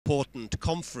important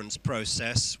conference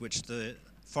process which the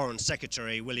Foreign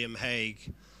Secretary William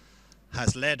Hague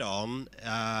has led on.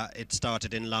 It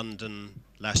started in London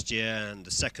last year, and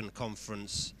the second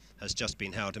conference has just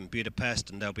been held in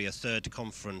Budapest, and there'll be a third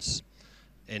conference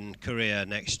in Korea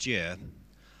next year.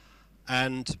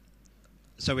 And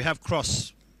so we have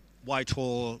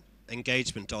cross-Whitehall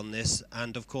engagement on this,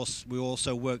 and of course we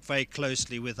also work very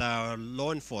closely with our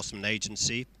law enforcement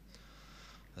agency,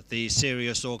 the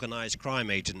Serious Organised Crime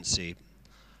Agency.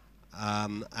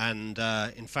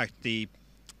 In fact, the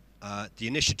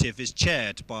initiative is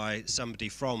chaired by somebody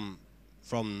from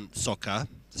SOCA,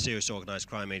 the Serious Organised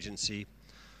Crime Agency,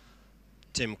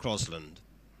 Tim Crosland.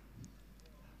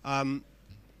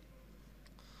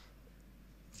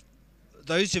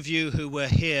 Those of you who were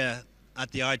here at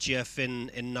the IGF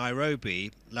in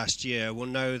Nairobi last year will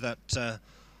know that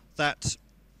that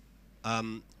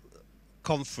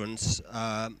conference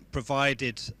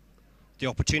provided the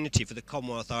opportunity for the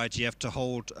Commonwealth IGF to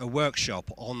hold a workshop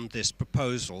on this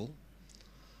proposal,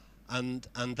 and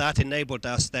that enabled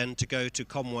us then to go to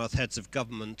Commonwealth heads of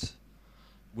government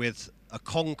with a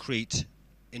concrete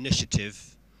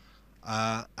initiative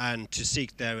and to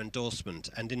seek their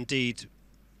endorsement. And indeed,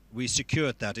 we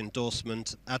secured that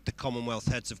endorsement at the Commonwealth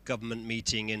heads of government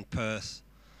meeting in Perth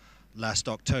last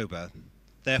October.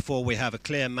 Therefore, we have a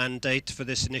clear mandate for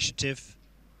this initiative,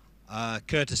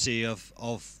 courtesy of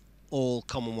all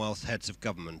Commonwealth heads of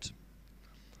government.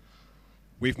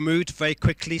 We've moved very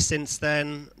quickly since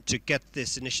then to get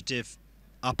this initiative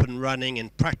up and running in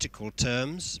practical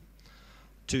terms,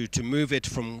 to move it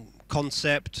from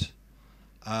concept,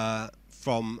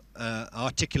 from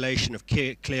articulation of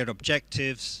clear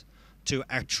objectives to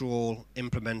actual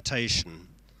implementation.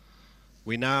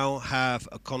 We now have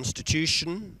a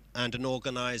constitution and an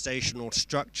organizational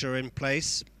structure in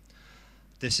place.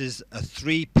 This is a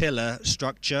three-pillar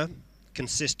structure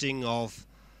consisting of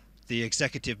the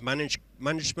executive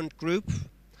management group,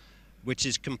 which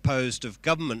is composed of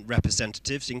government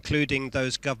representatives, including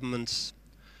those governments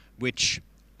which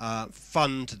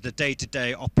fund the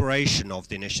day-to-day operation of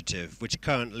the initiative, which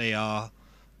currently are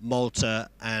Malta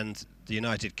and the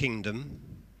United Kingdom.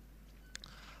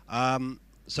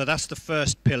 So that's the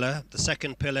first pillar. The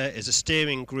second pillar is a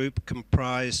steering group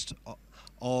comprised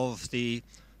of the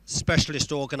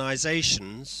specialist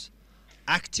organizations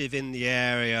active in the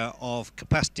area of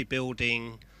capacity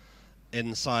building in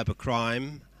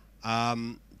cybercrime,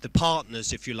 the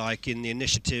partners, if you like, in the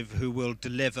initiative who will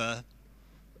deliver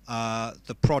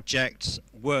the projects,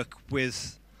 work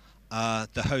with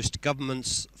the host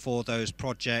governments for those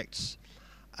projects,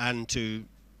 and to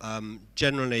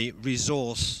generally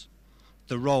resource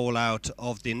the rollout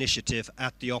of the initiative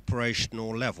at the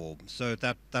operational level. So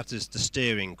that is the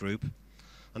steering group.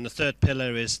 And the third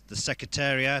pillar is the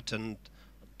Secretariat, and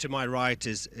to my right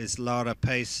is Lara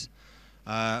Pace,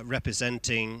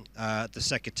 representing the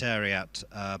Secretariat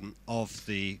of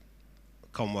the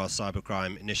Commonwealth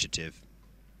Cybercrime Initiative.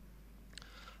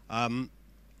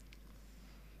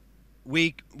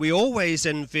 We always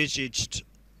envisaged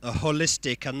a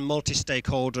holistic and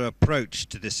multi-stakeholder approach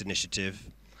to this initiative.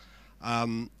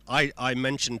 I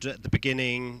mentioned at the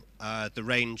beginning the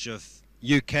range of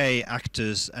UK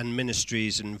actors and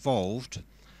ministries involved,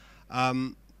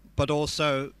 but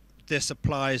also this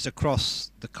applies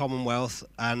across the Commonwealth,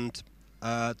 and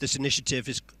this initiative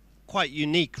is quite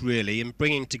unique really in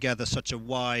bringing together such a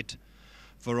wide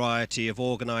variety of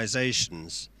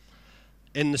organizations.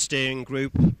 In the steering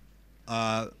group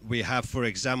we have, for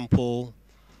example,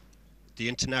 the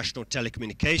International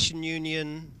Telecommunication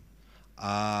Union,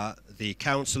 the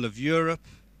Council of Europe,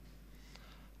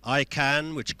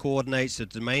 ICANN, which coordinates the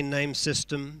domain name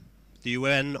system, the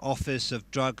UN Office of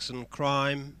Drugs and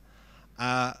Crime,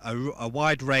 a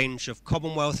wide range of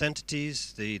Commonwealth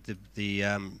entities, the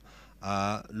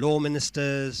law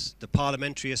ministers, the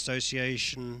Parliamentary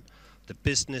Association, the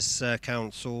Business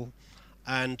Council,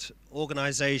 and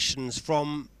organizations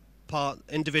from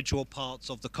individual parts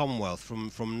of the Commonwealth,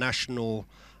 from national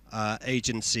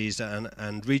agencies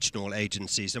and regional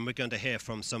agencies, and we're going to hear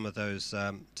from some of those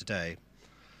today.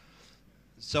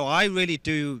 So I really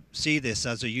do see this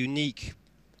as a unique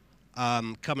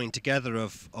coming together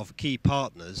of key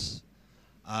partners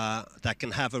that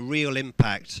can have a real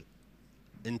impact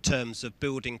in terms of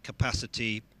building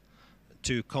capacity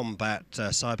to combat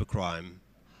cybercrime.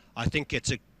 I think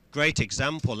it's a great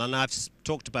example, and I've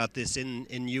talked about this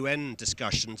in UN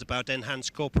discussions about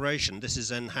enhanced cooperation. This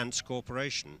is enhanced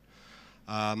cooperation,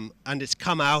 and it's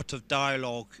come out of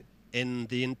dialogue in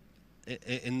the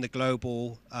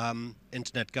global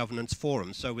Internet Governance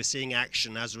Forum. So we're seeing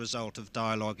action as a result of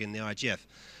dialogue in the IGF.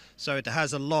 So it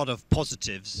has a lot of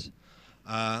positives,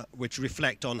 which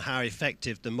reflect on how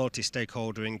effective the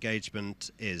multi-stakeholder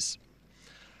engagement is.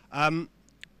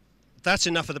 That's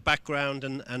enough of the background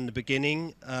and the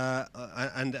beginning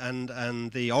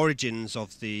and the origins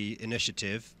of the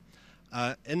initiative.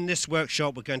 In this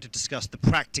workshop, we're going to discuss the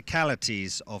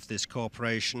practicalities of this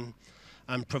cooperation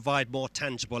and provide more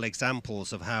tangible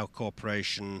examples of how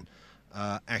cooperation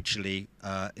actually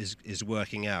is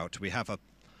working out. We have a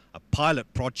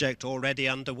pilot project already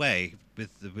underway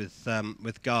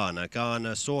with Ghana.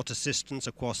 Ghana sought assistance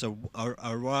across a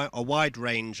wide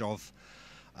range of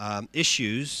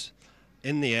issues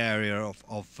in the area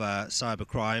of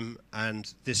cybercrime,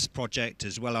 and this project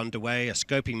is well underway. A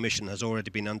scoping mission has already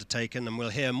been undertaken, and we'll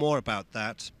hear more about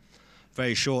that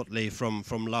very shortly from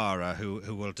Lara,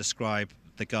 who will describe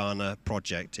the Ghana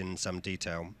project in some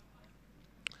detail.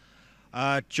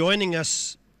 Joining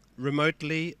us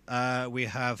remotely, we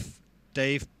have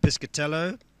Dave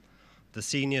Piscatello, the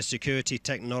Senior Security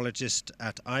Technologist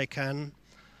at ICANN.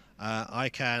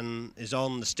 ICANN is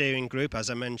on the steering group, as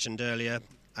I mentioned earlier,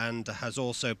 and has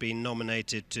also been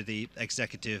nominated to the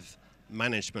Executive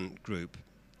Management Group.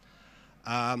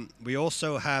 We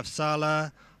also have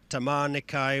Sala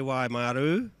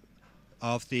Tamarnikai-Waimaru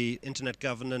of the Internet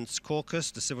Governance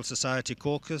Caucus, the Civil Society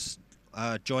Caucus,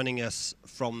 joining us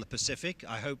from the Pacific.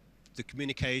 I hope the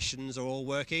communications are all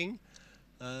working.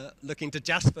 Looking to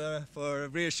Jasper for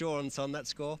reassurance on that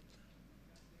score.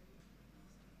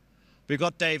 We've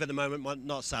got Dave at the moment,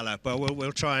 not Salah, but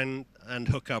we'll try and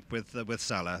hook up with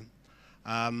Salah.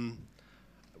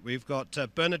 We've got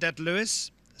Bernadette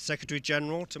Lewis, Secretary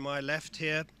General to my left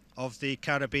here of the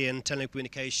Caribbean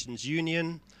Telecommunications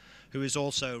Union, who is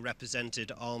also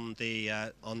represented on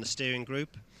the steering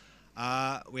group.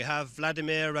 We have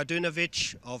Vladimir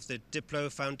Radunovic of the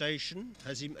Diplo Foundation.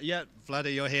 Yeah,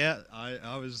 Vlad, you're here.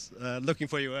 I was looking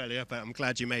for you earlier, but I'm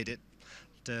glad you made it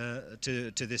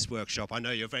to this workshop. I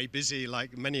know you're very busy,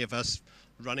 like many of us,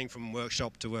 running from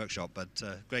workshop to workshop, but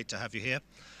great to have you here.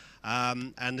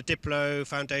 And the Diplo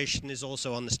Foundation is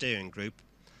also on the steering group.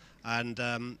 And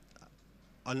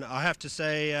I have to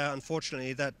say,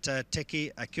 unfortunately, that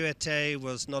Teki Akuete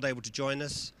was not able to join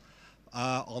us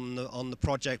on the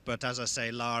project, but as I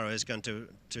say, Lara is going to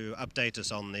update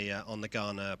us on the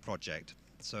Ghana project.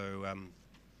 So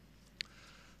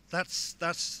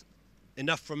that's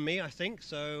enough from me, I think.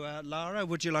 So Lara,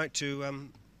 would you like to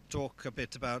talk a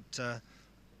bit about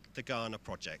the Ghana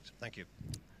project? Thank you.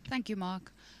 Thank you,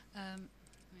 Mark.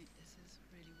 Wait, this is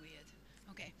really weird.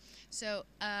 Okay, so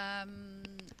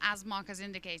as Mark has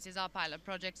indicated, our pilot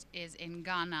project is in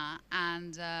Ghana,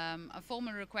 and a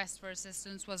formal request for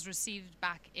assistance was received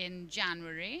back in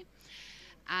January.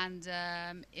 And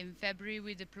in February,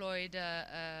 we deployed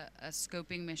a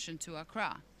scoping mission to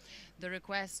Accra. The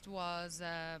request was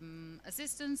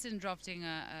assistance in drafting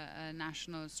a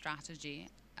national strategy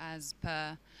as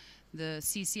per the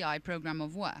CCI program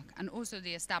of work, and also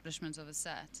the establishment of a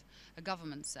CERT, a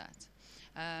government CERT.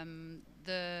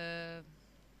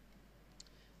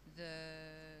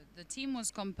 The team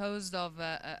was composed of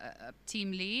a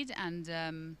team lead, and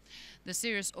the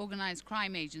Serious Organized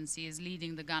Crime Agency is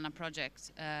leading the Ghana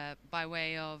project by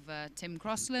way of Tim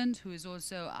Crossland, who is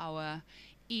also our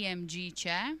EMG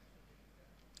chair.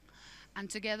 And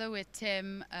together with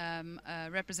Tim, a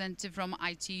representative from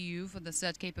ITU for the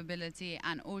CERT capability,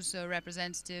 and also a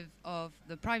representative of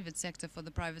the private sector for the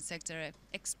private sector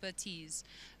expertise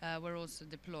were also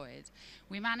deployed.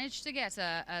 We managed to get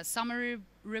a summary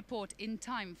report in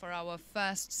time for our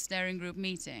first steering group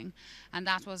meeting, and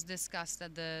that was discussed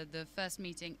at the first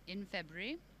meeting in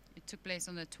February. It took place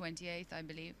on the 28th, I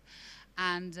believe.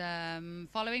 And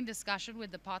following discussion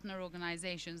with the partner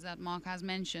organizations that Mark has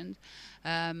mentioned,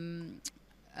 a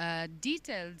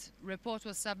detailed report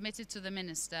was submitted to the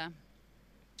Minister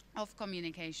of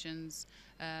Communications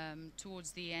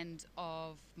towards the end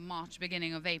of March,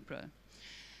 beginning of April.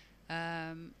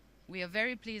 We are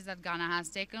very pleased that Ghana has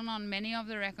taken on many of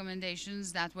the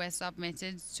recommendations that were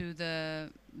submitted to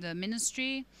the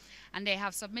Ministry, and they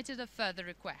have submitted a further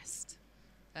request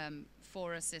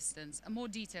for assistance, a more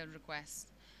detailed request.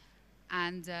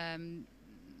 And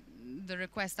the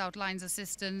request outlines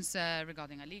assistance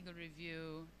regarding a legal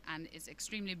review, and it's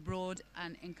extremely broad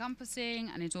and encompassing,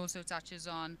 and it also touches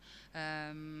on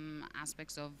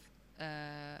aspects of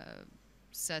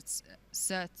CERT's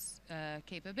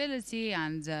capability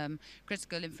and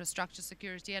critical infrastructure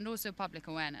security, and also public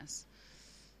awareness.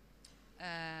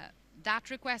 That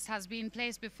request has been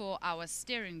placed before our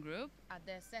steering group at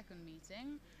their second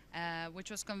meeting, which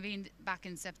was convened back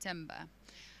in September.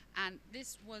 And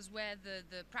this was where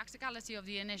the practicality of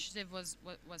the initiative was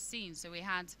seen. So we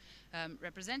had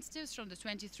representatives from the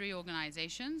 23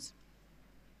 organizations,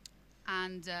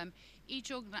 And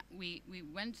we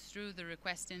went through the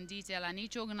request in detail, and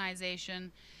each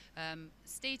organization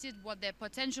stated what their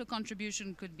potential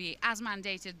contribution could be as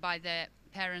mandated by their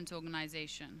parent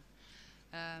organization.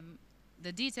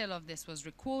 The detail of this was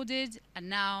recorded, and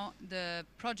now the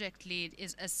project lead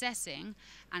is assessing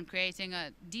and creating a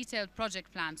detailed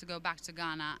project plan to go back to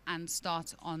Ghana and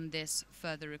start on this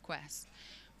further request.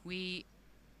 We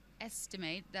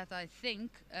estimate that I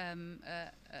think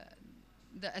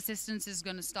the assistance is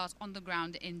going to start on the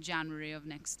ground in January of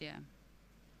next year.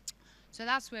 So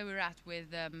that's where we're at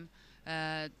with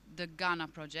the Ghana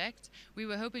project. We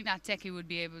were hoping that Teki would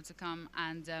be able to come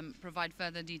and provide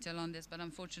further detail on this, but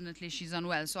unfortunately she's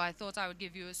unwell. So I thought I would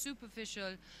give you a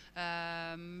superficial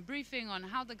briefing on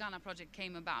how the Ghana project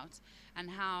came about and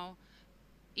how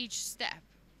each step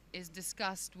is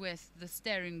discussed with the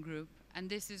steering group. And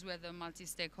this is where the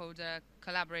multi-stakeholder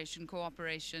collaboration,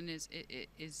 cooperation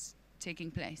is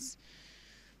taking place.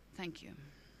 Thank you.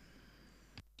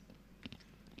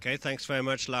 Okay, thanks very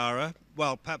much, Lara.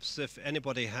 Well, perhaps if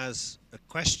anybody has a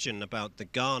question about the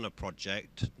Ghana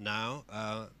project now,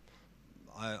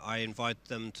 I invite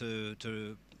them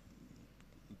to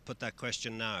put that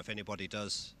question now, if anybody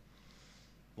does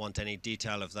want any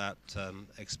detail of that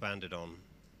expanded on.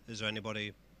 Is there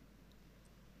anybody?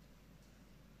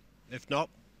 If not,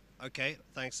 okay,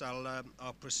 thanks.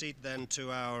 I'll proceed then to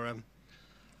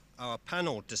our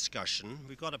panel discussion.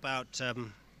 We've got about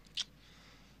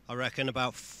I reckon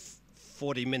about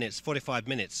 45 minutes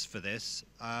for this,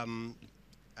 and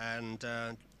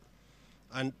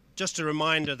just a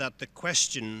reminder that the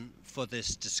question for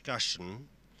this discussion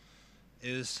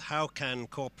is how can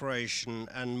cooperation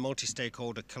and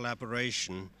multi-stakeholder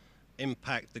collaboration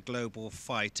impact the global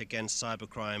fight against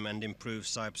cybercrime and improve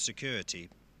cybersecurity.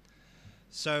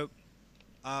 So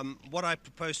what I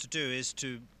propose to do is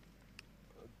to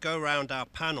go around our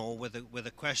panel with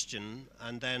a question,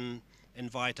 and then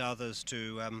invite others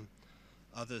to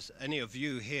any of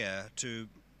you here to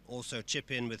also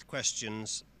chip in with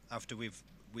questions after we've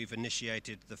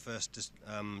initiated the first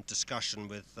discussion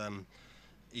with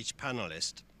each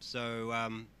panelist. So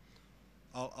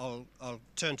I'll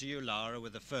turn to you, Lara,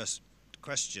 with the first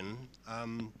question.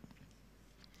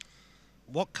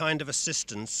 What kind of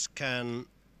assistance can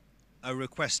a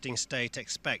requesting state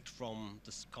expect from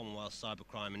the Commonwealth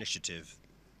Cybercrime Initiative?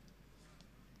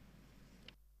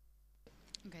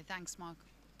 Okay, thanks, Mark.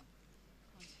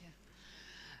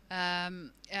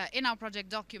 In our project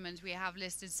document, we have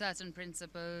listed certain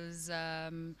principles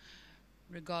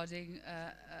regarding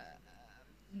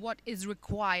what is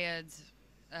required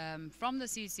from the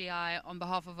CCI on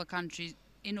behalf of a country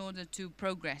in order to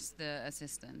progress the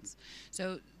assistance.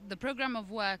 So the program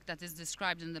of work that is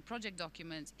described in the project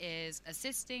document is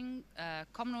assisting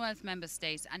Commonwealth member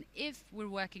states, and if we're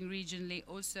working regionally,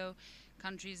 also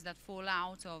countries that fall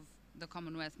out of the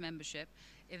Commonwealth membership,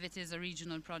 if it is a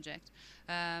regional project,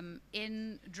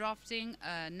 in drafting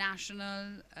a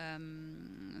national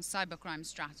cybercrime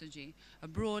strategy, a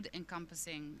broad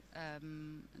encompassing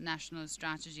national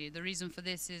strategy. The reason for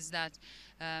this is that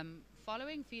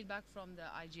following feedback from the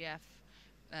IGF,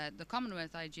 the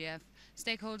Commonwealth IGF,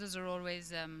 stakeholders are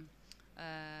always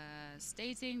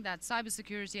stating that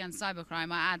cybersecurity and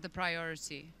cybercrime are at the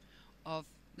priority of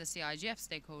the CIGF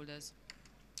stakeholders.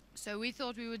 So we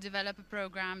thought we would develop a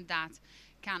program that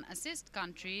can assist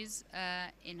countries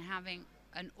in having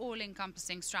an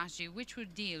all-encompassing strategy which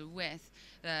would deal with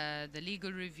the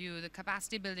legal review, the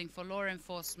capacity building for law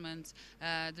enforcement,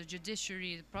 the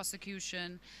judiciary, the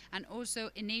prosecution, and also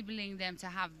enabling them to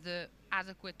have the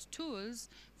adequate tools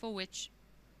for which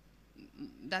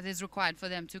that is required for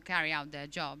them to carry out their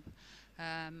job.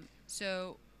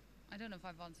 So I don't know if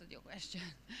I've answered your question.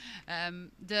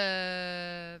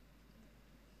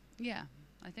 Yeah,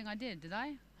 I think I did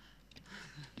I?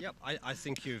 Yep, I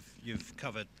think you've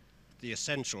covered the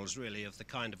essentials really of the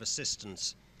kind of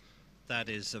assistance that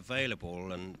is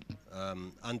available and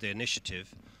under the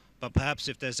initiative. But perhaps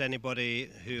if there's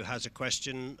anybody who has a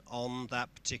question on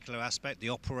that particular aspect, the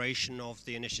operation of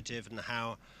the initiative and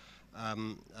how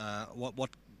what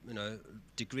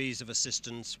degrees of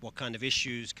assistance, what kind of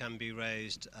issues can be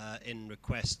raised in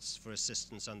requests for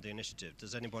assistance under the initiative.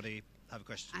 Does anybody have a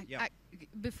question?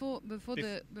 Before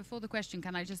the question,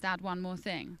 can I just add one more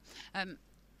thing?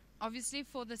 Obviously,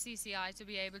 for the CCI to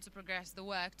be able to progress the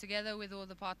work together with all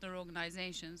the partner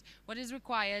organizations, what is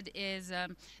required is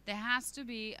there has to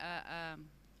be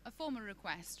a formal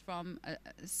request from a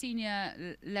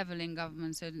senior level in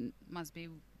government, so it must be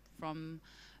from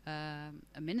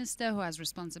a minister who has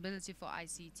responsibility for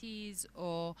ICTs,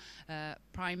 or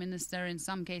Prime Minister in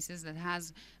some cases that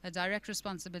has a direct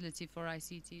responsibility for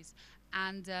ICTs.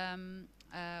 And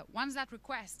once that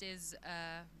request is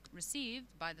received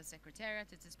by the Secretariat,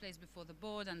 it is placed before the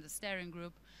board and the steering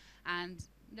group, and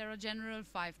there are general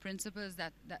 5 principles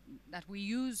that we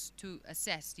use to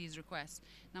assess these requests.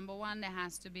 Number 1, there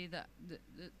has to be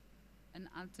an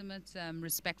ultimate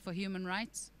respect for human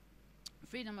rights,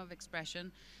 freedom of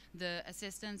expression. The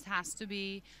assistance has to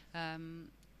be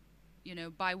you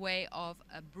know, by way of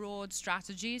a broad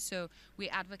strategy. So we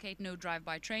advocate no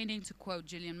drive-by training, to quote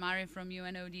Gillian Murray from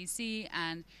UNODC,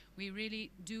 and we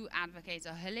really do advocate a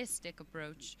holistic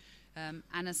approach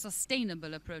and a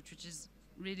sustainable approach, which is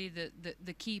really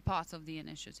the key part of the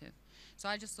initiative. So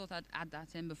I just thought I'd add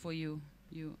that in before you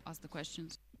ask the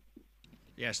questions.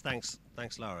 Yes, thanks,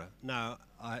 Laura. Now,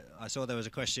 I saw there was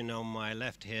a question on my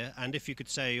left here, and if you could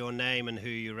say your name and who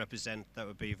you represent, that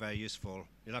would be very useful.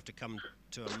 You'll have to come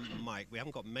to a mic. We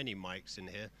haven't got many mics in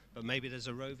here, but maybe there's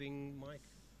a roving mic.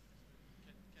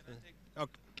 Can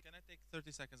I take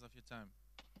 30 seconds of your time?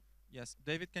 Yes,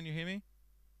 David, can you hear me?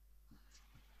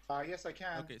 Yes, I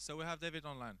can. Okay, so we have David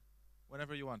online,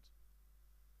 whenever you want.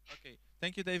 Okay,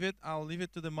 thank you, David. I'll leave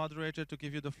it to the moderator to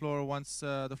give you the floor once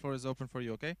the floor is open for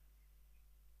you, okay?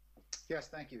 Yes,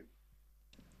 thank you.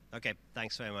 Okay,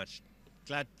 thanks very much.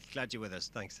 Glad you're with us.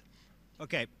 Thanks.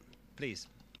 Okay, please.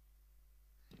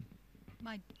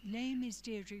 My name is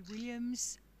Deirdre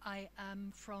Williams. I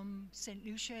am from St.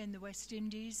 Lucia in the West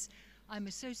Indies. I'm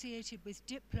associated with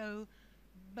Diplo,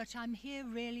 but I'm here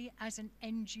really as an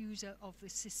end user of the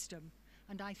system.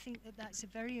 And I think that that's a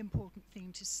very important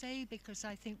thing to say, because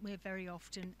I think we're very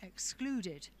often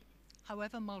excluded,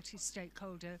 however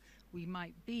multi-stakeholder we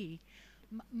might be.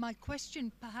 My question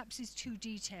perhaps is too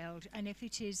detailed, and if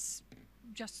it is,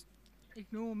 just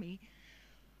ignore me.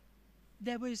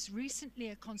 There was recently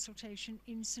a consultation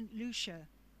in St. Lucia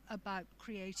about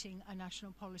creating a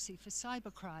national policy for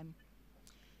cybercrime.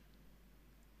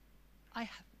 I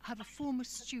have a former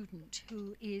student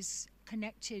who is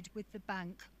connected with the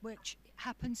bank, which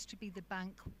happens to be the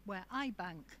bank where I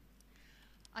bank.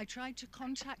 I tried to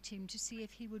contact him to see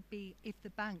if the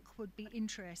bank would be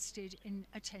interested in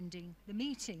attending the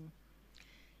meeting.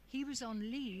 He was on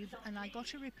leave, and I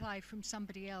got a reply from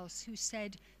somebody else who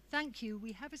said, "Thank you,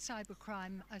 we have a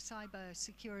cyber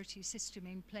security system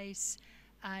in place,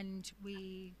 and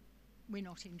we're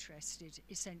not interested,"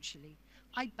 essentially.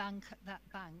 I bank at that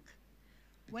bank.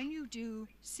 When you do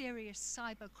serious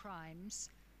cyber crimes,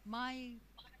 my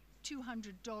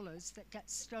 $200 that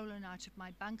gets stolen out of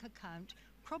my bank account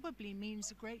probably means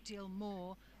a great deal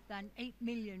more than 8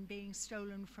 million being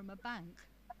stolen from a bank.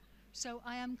 So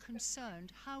I am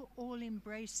concerned, how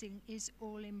all-embracing is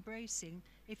all-embracing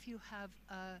if you have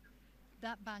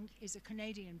that bank is a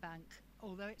Canadian bank.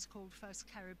 Although it's called First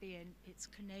Caribbean, it's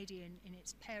Canadian in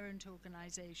its parent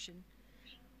organization.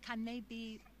 Can they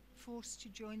be forced to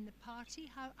join the party?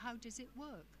 How does it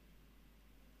work?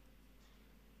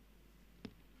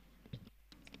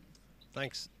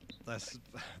 Thanks. That's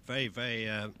a very, very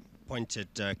pointed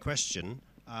question.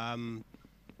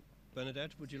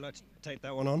 Bernadette, would you like to take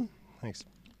that one on? Thanks.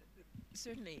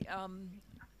 Certainly.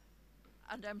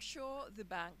 And I'm sure the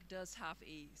bank does have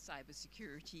a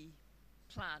cybersecurity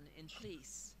plan in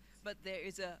place, but there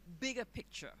is a bigger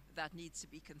picture that needs to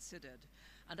be considered.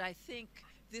 And I think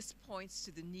this points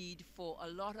to the need for a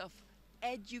lot of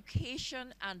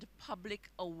education and public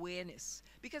awareness,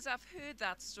 because I've heard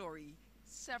that story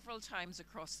several times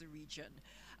across the region.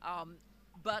 And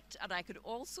I could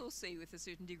also say with a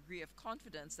certain degree of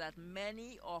confidence that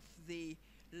many of the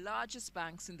largest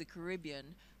banks in the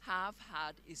Caribbean have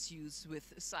had issues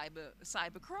with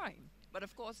cybercrime. But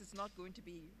of course, it's not going to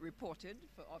be reported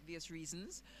for obvious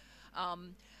reasons.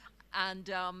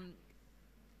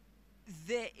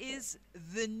 There is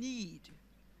the need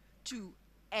to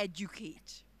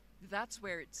educate. That's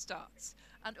where it starts.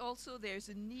 And also there's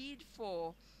a need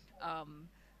for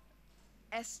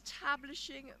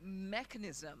establishing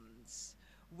mechanisms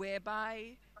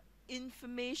whereby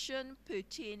information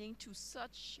pertaining to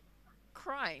such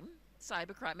crime,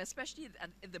 cybercrime, especially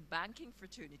in the banking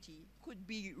fraternity, could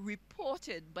be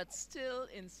reported, but still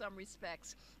in some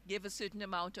respects give a certain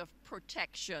amount of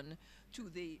protection for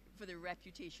the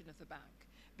reputation of the bank.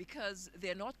 Because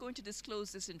they're not going to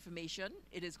disclose this information,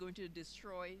 it is going to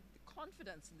destroy the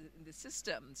confidence in the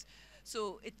systems.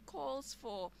 So it calls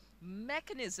for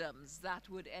mechanisms that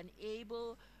would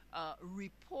enable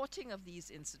reporting of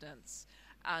these incidents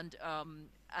and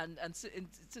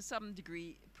to some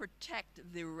degree protect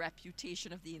the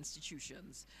reputation of the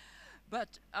institutions.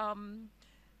 But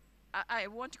I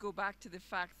want to go back to the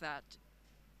fact that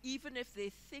even if they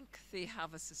think they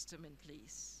have a system in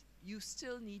place, you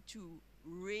still need to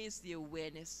raise the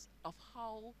awareness of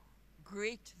how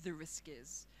great the risk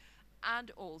is,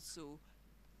 and also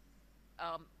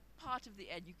part of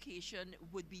the education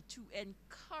would be to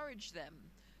encourage them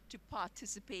to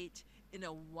participate in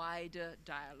a wider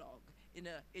dialogue,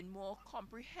 in more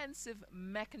comprehensive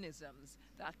mechanisms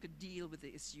that could deal with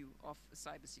the issue of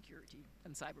cybersecurity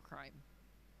and cybercrime.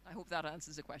 I hope that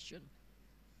answers the question.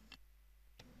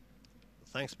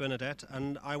 Thanks, Bernadette.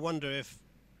 And I wonder if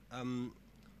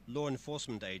law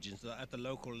enforcement agents at the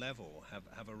local level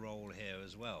have a role here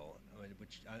as well,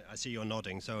 which I see you're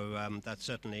nodding, so that's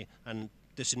certainly, and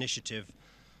this initiative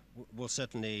will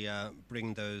certainly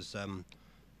bring those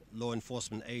law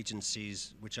enforcement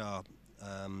agencies which are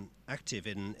active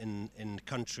in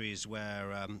countries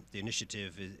where the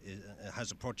initiative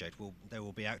has a project. They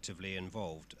will be actively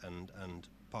involved and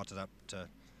part of that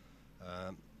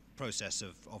process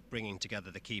of bringing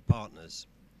together the key partners.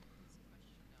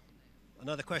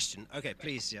 Another question? Okay,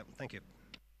 please. Yeah, thank you.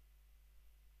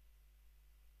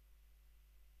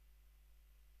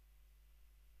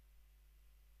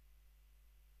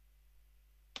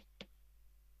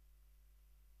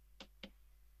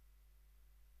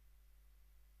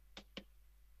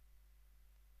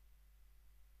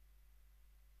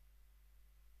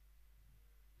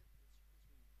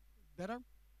 Better?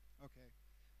 Okay.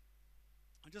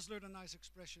 I just learned a nice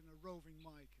expression, a roving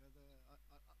mic.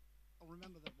 I'll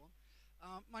remember that one.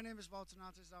 My name is Wouter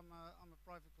Natis. I'm a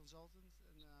private consultant,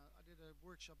 and I did a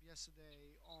workshop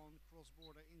yesterday on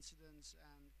cross-border incidents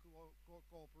and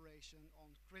cooperation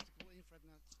on critical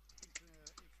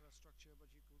infrastructure, but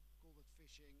you could call it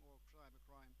phishing or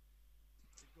cybercrime.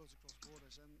 It goes across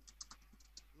borders, and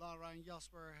Lara and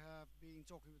Jasper have been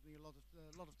talking with me a lot of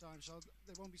times, so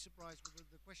they won't be surprised with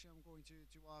the question I'm going to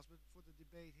ask. But for the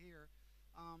debate here,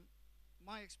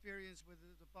 my experience with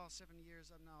the past 7 years,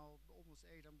 and now almost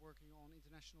 8, I'm working on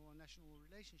international and national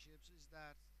relationships, is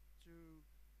that, to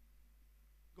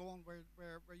go on where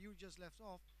you just left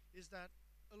off, is that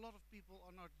a lot of people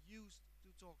are not used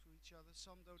to talk to each other.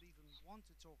 Some don't even want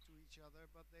to talk to each other,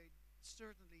 but they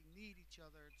certainly need each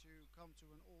other to come to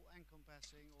an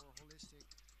all-encompassing or holistic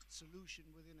solution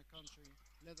within a country,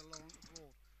 let alone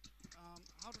abroad.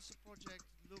 How does the project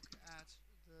look at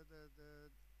the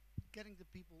getting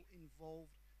the people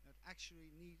involved that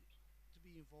actually need to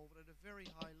be involved at a very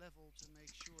high level, to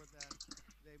make sure that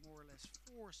they more or less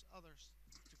force others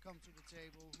to come to the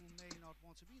table who may not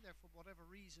want to be there for whatever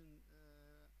reason?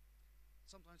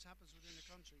 Sometimes happens within a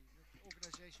country that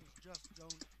organizations just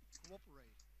don't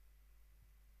cooperate.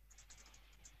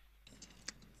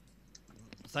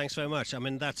 Thanks very much. I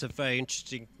mean, that's a very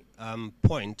interesting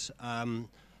point.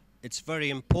 It's very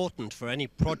important for any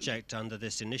project under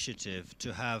this initiative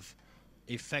to have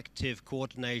effective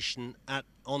coordination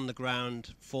on the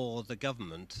ground for the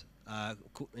government, and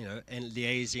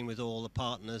liaising with all the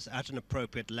partners at an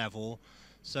appropriate level,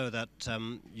 so that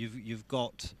you've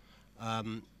got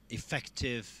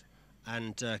effective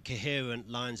and coherent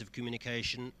lines of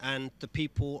communication, and the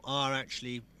people are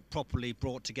actually properly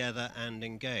brought together and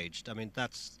engaged. I mean,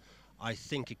 that's, I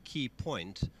think, a key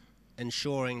point,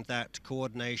 ensuring that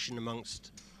coordination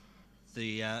amongst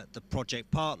the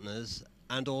project partners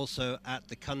and also at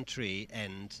the country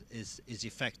end is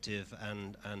effective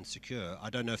and secure. I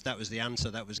don't know if that was the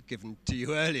answer that was given to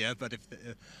you earlier, but if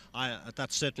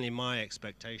that's certainly my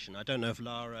expectation. I don't know if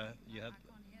Lara, you have. I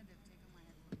can't hear, they've taken my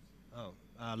headphones.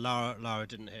 Oh, Lara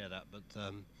didn't hear that, but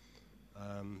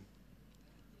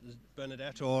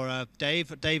Bernadette or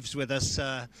Dave. Dave's with us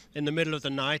in the middle of the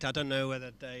night. I don't know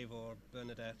whether Dave or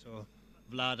Bernadette or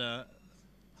Vlada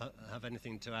have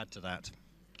anything to add to that.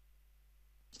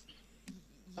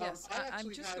 Yes,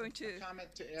 I'm just going to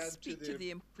comment to add speak to to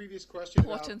the previous question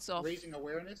about importance of raising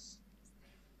awareness.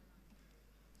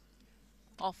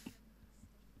 Oh,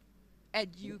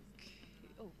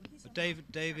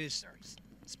 Dave is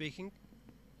speaking.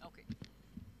 Okay.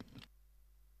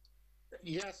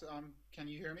 Yes. Can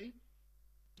you hear me?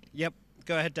 Yep.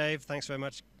 Go ahead, Dave. Thanks very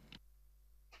much.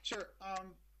 Sure.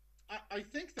 I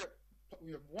think that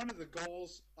one of the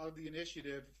goals of the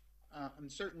initiative, and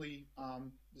certainly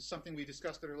something we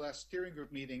discussed at our last steering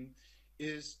group meeting,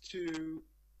 is to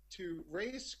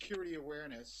raise security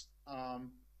awareness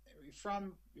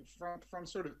from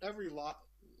sort of every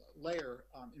layer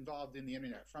involved in the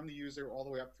internet, from the user all the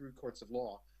way up through courts of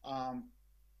law.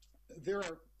 There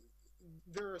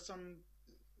are some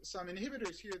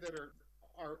inhibitors here that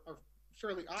are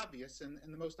fairly obvious, and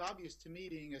the most obvious to me,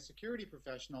 being a security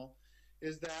professional,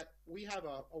 is that we have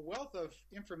a wealth of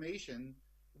information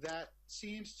that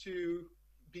seems to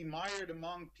be mired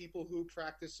among people who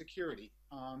practice security.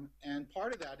 And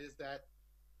part of that is that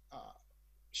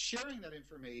sharing that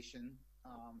information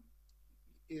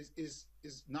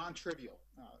is non-trivial.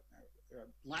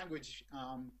 Language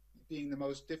being the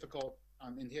most difficult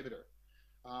inhibitor.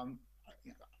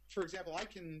 For example,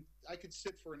 I could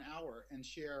sit for an hour and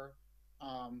share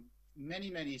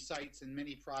many sites and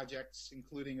many projects,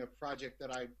 including a project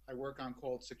that I work on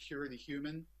called Secure the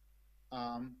Human.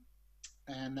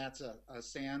 And that's a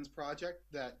SANS project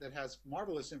that has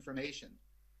marvelous information.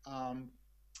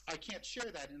 I can't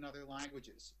share that in other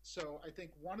languages. So I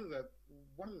think one of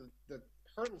the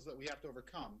hurdles that we have to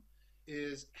overcome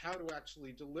is how to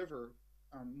actually deliver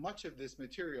much of this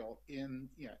material in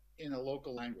a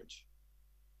local language.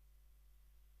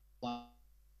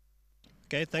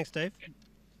 Okay, thanks, Dave.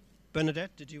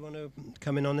 Bernadette, did you want to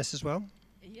come in on this as well?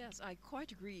 Yes, I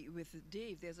quite agree with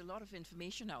Dave. There's a lot of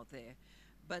information out there,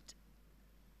 but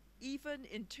even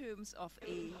in terms of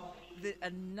a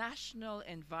national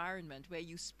environment where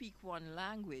you speak one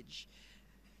language,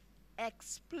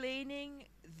 explaining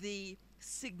the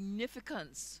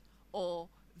significance or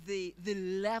the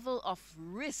level of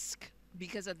risk,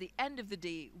 because at the end of the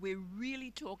day, we're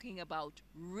really talking about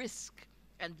risk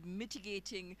and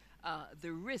mitigating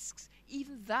the risks.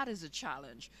 Even that is a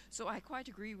challenge. So I quite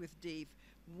agree with Dave.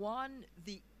 One,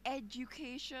 the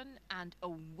education and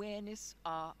awareness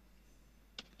are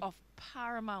of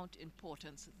paramount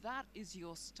importance. That is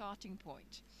your starting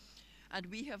point. And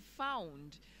we have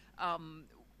found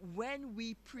when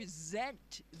we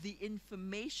present the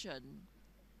information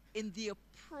in the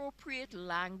appropriate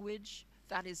language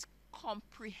that is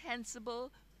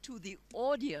comprehensible to the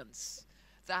audience,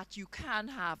 that you can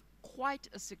have quite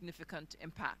a significant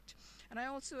impact. And I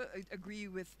also agree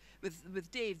with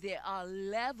Dave. There are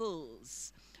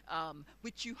levels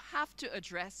which you have to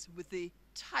address with the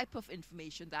type of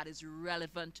information that is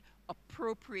relevant,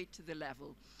 appropriate to the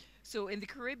level. So in the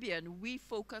Caribbean, we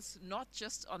focus not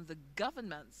just on the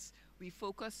governments, we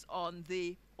focus on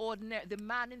the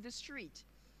man in the street,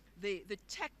 the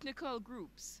technical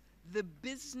groups, the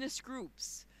business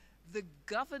groups, the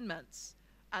governments,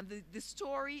 and the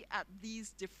story at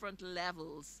these different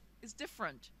levels is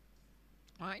different,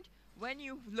 right? When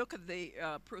you look at the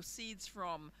proceeds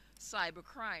from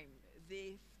cybercrime,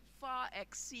 they far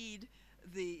exceed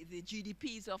the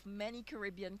GDPs of many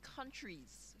Caribbean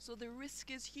countries. So the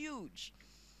risk is huge.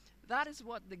 That is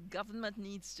what the government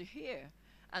needs to hear,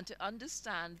 and to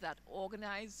understand that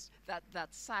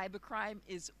that cybercrime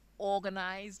is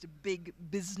organized big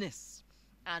business,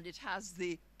 and it has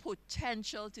the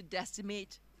potential to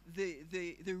decimate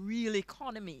the real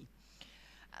economy.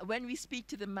 When we speak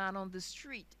to the man on the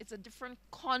street, it's a different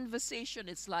conversation.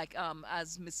 It's like,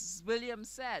 as Mrs. Williams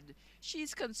said,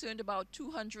 she's concerned about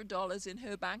 $200 in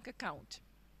her bank account,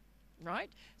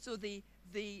 right? So the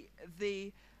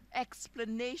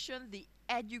explanation, the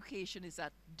education is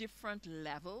at different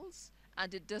levels,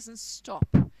 and it doesn't stop.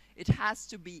 It has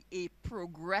to be a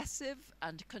progressive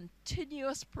and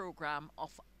continuous program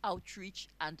of outreach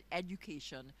and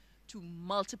education to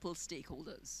multiple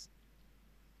stakeholders.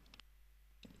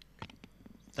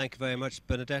 Thank you very much,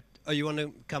 Bernadette. Oh, you want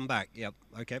to come back? Yep,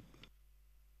 okay.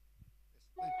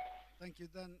 Yes, thank you.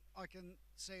 Then I can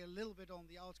say a little bit on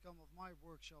the outcome of my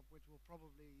workshop, which will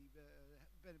probably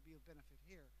be of benefit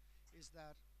here, is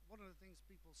that one of the things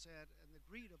people said and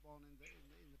agreed upon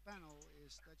in the panel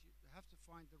is that you have to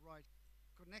find the right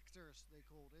connectors, they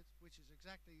called it, which is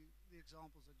exactly the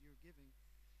examples that you're giving,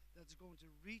 that's going to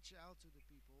reach out to the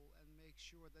people and make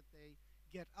sure that they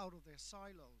get out of their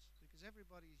silos, because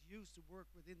everybody is used to work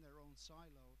within their own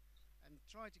silo, and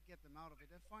try to get them out of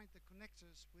it and find the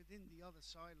connectors within the other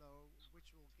silo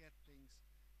which will get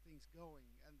things going,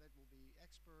 and that will be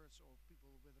experts or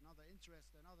people with another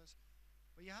interest than others,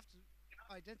 but you have to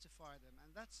identify them,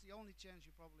 and that's the only chance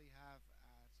you probably have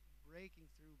at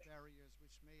breaking through barriers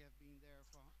which may have been there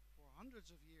for hundreds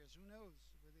of years, who knows,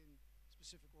 within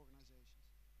specific organizations.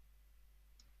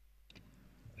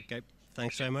 Okay,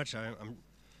 thanks very much.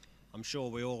 I'm sure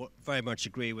we all very much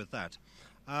agree with that.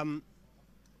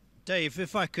 Dave,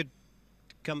 if I could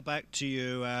come back to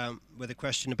you with a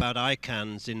question about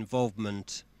ICANN's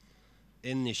involvement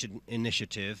in this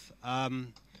initiative.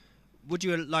 Would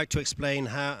you like to explain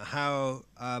how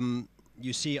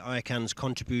you see ICANN's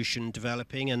contribution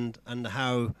developing, and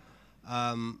how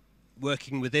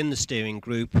working within the steering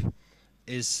group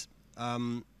is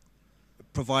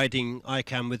providing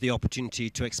ICANN with the opportunity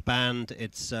to expand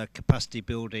its capacity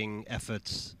building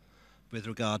efforts with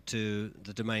regard to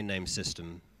the domain name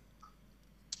system?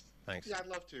 Thanks. Yeah, I'd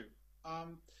love to.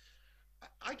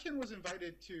 ICANN was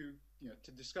invited to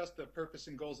discuss the purpose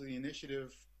and goals of the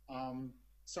initiative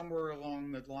somewhere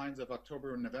along the lines of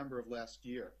October and November of last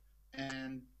year,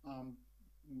 and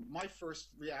my first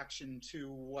reaction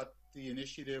to what the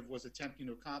initiative was attempting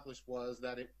to accomplish was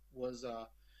that it was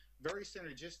very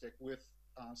synergistic with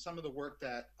some of the work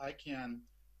that ICANN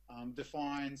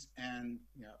defines and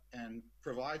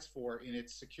provides for in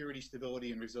its Security,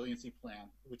 Stability, and Resiliency Plan,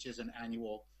 which is an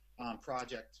annual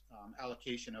project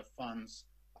allocation of funds,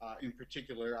 in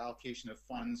particular allocation of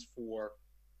funds for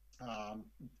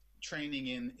training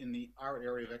in our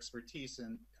area of expertise,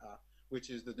 and which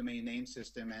is the domain name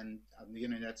system and the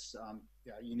internet's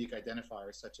unique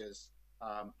identifiers such as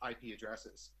IP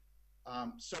addresses.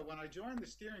 So when I joined the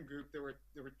steering group, there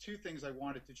were two things I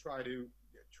wanted to try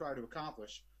to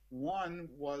accomplish. One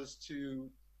was to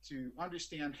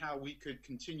understand how we could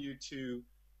continue to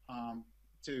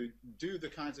do the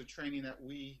kinds of training that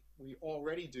we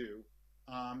already do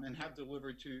and have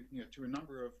delivered to a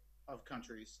number of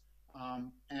countries,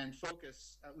 and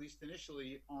focus, at least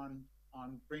initially, on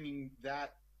bringing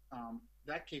that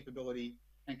capability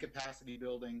and capacity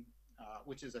building,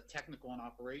 which is a technical and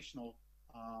operational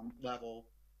level,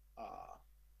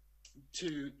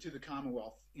 to the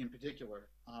Commonwealth in particular.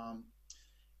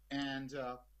 And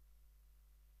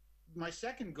my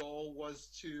second goal was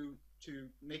to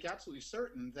make absolutely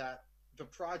certain that the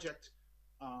project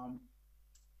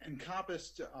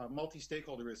encompassed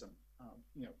multi-stakeholderism.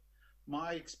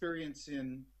 My experience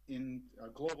in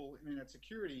global internet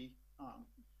security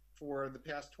for the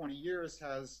past 20 years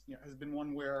has been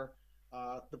one where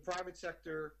the private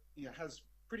sector has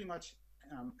pretty much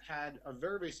had a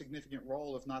very, very significant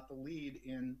role, if not the lead,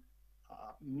 in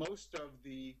most of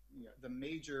the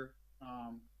major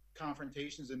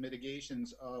confrontations and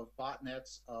mitigations of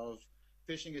botnets, of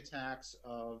phishing attacks,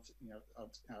 of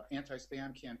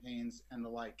anti-spam campaigns and the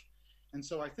like. And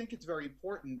so I think it's very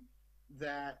important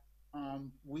that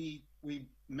we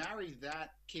marry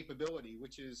that capability,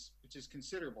 which is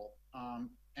considerable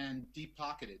and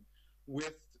deep-pocketed,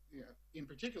 with in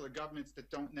particular governments that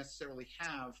don't necessarily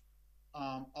have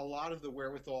a lot of the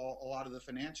wherewithal, a lot of the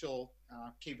financial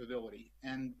capability,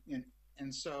 and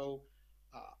so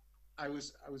I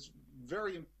was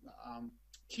very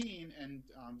keen and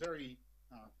very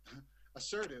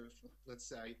assertive, let's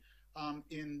say,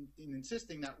 in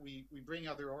insisting that we bring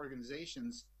other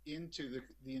organizations into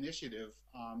the initiative,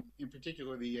 in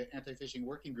particular the Anti-Phishing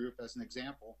Working Group as an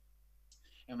example,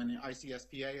 and then the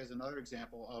ICSPA as another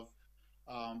example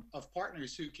of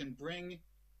partners who can bring,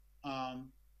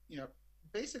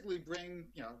 basically bring,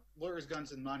 lawyers,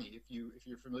 guns, and money, if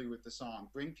you're familiar with the song.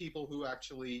 Bring people who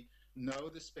actually know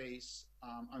the space,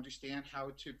 understand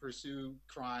how to pursue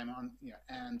crime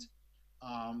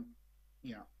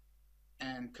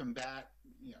and combat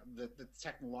the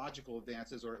technological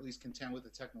advances, or at least contend with the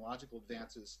technological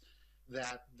advances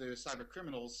that the cyber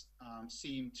criminals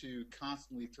seem to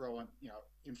constantly throw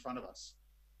in front of us.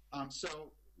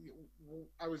 So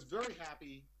I was very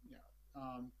happy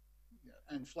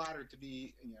and flattered to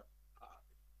be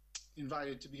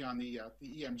invited to be on the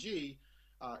EMG,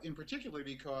 in particular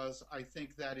because I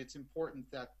think that it's important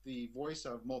that the voice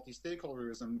of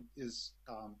multi-stakeholderism is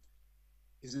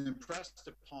impressed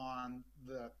upon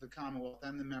the Commonwealth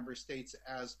and the member states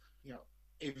as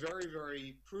a very,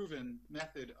 very proven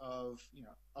method of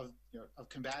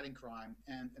combating crime,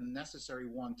 and a necessary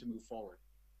one to move forward.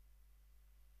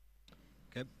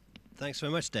 Okay, thanks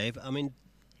very much, Dave. I mean,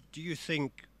 do you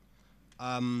think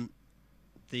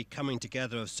the coming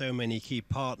together of so many key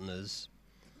partners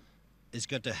is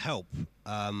going to help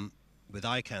with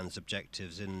ICANN's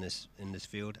objectives in this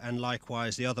field, and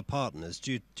likewise the other partners?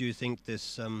 Do you think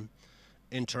this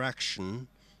interaction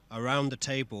around the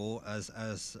table as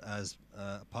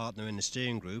a partner in the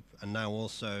steering group, and now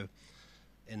also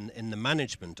in the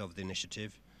management of the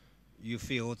initiative, you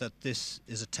feel that this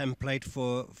is a template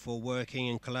for working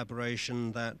in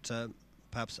collaboration that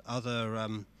perhaps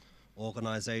other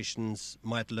organizations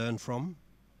might learn from?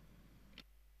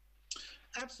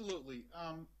 Absolutely.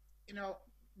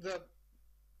 The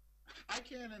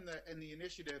ICANN and the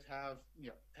initiative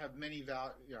have many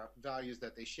values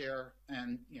that they share,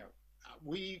 and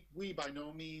we by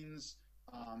no means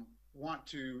want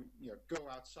to go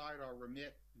outside our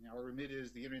remit. Our remit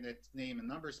is the Internet name and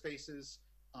number spaces.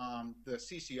 The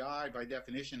CCI by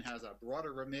definition has a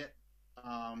broader remit,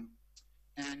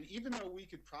 and even though we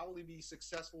could probably be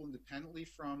successful independently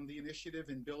from the initiative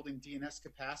in building DNS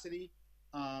capacity,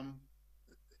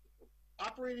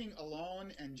 operating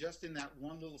alone and just in that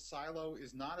one little silo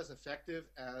is not as effective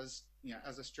as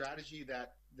a strategy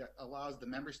that allows the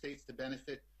member states to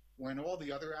benefit when all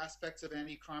the other aspects of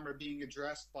anti-crime are being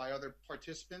addressed by other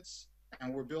participants,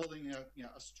 and we're building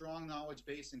a strong knowledge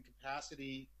base and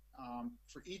capacity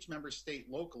for each member state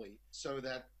locally, so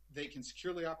that they can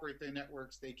securely operate their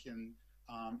networks, they can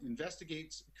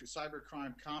investigate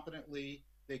cybercrime competently.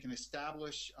 They can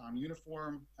establish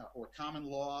uniform or common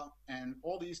law, and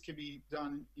all these can be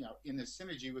done, in a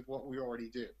synergy with what we already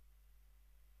do.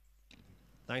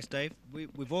 Thanks, Dave.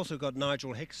 We've also got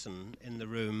Nigel Hickson in the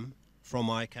room from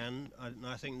ICANN.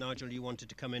 I think, Nigel, you wanted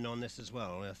to come in on this as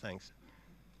well. Thanks.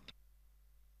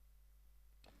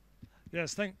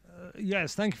 Yes,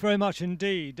 thank you very much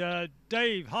indeed.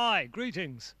 Dave, hi,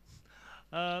 greetings.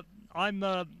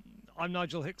 I'm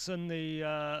Nigel Hickson,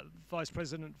 the Vice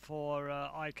President for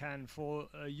ICANN for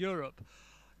Europe.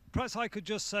 Perhaps I could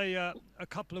just say a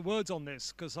couple of words on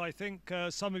this, because I think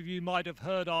some of you might have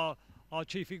heard our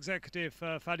Chief Executive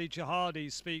Fadi Chahadi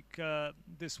speak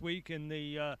this week in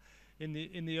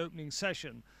the opening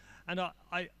session, and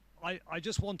I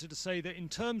just wanted to say that in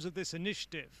terms of this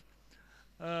initiative,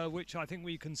 which I think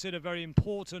we consider very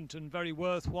important and very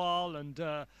worthwhile,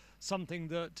 and something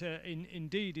that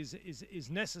indeed is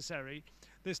necessary.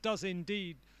 This does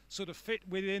indeed sort of fit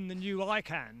within the new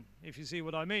ICANN, if you see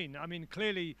what I mean. I mean,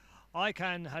 clearly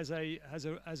ICANN has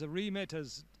a remit,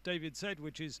 as David said,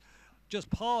 which is just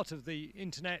part of the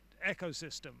internet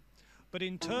ecosystem. But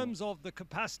in terms of the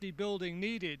capacity building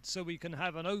needed so we can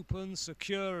have an open,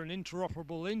 secure and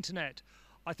interoperable internet,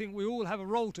 I think we all have a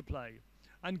role to play.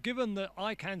 And given that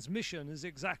ICANN's mission is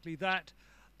exactly that,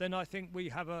 then I think we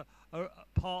have a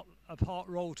part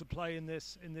role to play in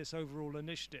this overall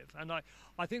initiative. And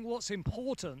I think what's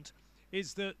important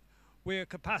is that we're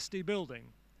capacity building.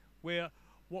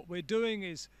 What we're doing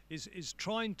is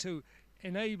trying to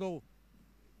enable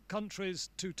countries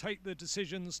to take the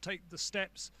decisions, take the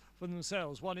steps for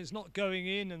themselves. One is not going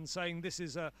in and saying this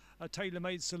is a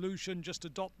tailor-made solution, just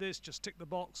adopt this, just tick the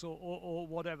box or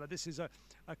whatever. This is a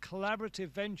collaborative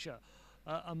venture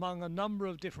among a number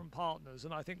of different partners,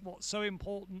 and I think what's so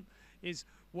important is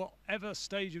whatever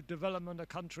stage of development a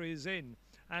country is in,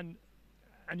 and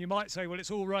you might say, well,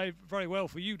 it's all very well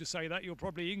for you to say that, you're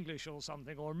probably English or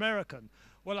something, or American.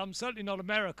 Well, I'm certainly not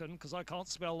American because I can't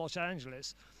spell Los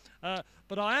Angeles,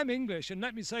 but I am English, and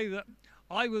let me say that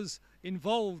I was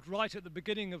involved right at the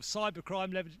beginning of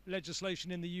cybercrime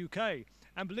legislation in the UK,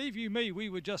 and believe you me, we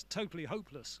were just totally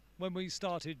hopeless when we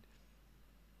started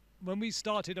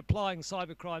applying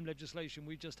cybercrime legislation.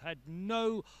 We just had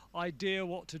no idea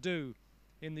what to do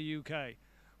in the UK.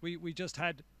 We just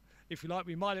had, if you like,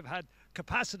 we might have had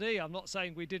capacity. I'm not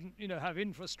saying we didn't, have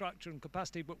infrastructure and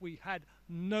capacity, but we had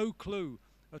no clue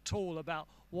at all about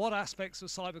what aspects of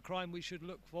cybercrime we should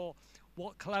look for,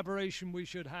 what collaboration we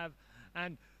should have,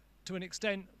 and to an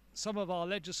extent, some of our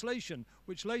legislation,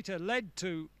 which later led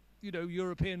to,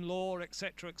 European law,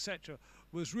 etc.,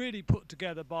 was really put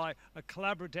together by a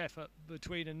collaborative effort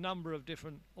between a number of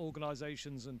different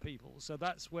organisations and people. So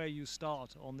that's where you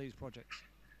start on these projects.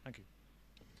 Thank you.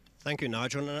 Thank you,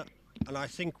 Nigel. And I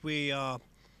think we are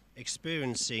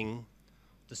experiencing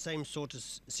the same sort of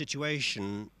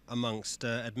situation amongst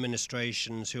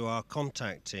administrations who are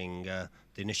contacting the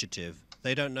initiative.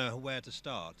 They don't know where to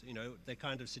start. The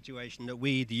kind of situation that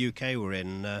we, the UK, were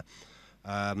in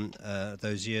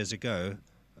those years ago.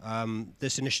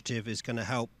 This initiative is going to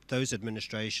help those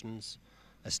administrations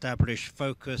establish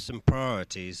focus and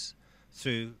priorities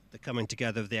through the coming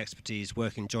together of the expertise,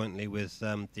 working jointly with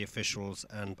the officials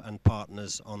and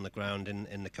partners on the ground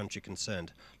in the country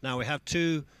concerned. Now, we have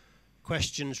two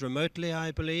questions remotely, I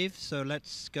believe, so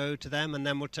let's go to them, and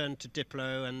then we'll turn to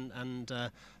Diplo,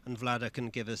 and Vlada can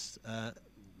give us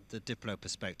the Diplo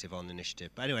perspective on the initiative.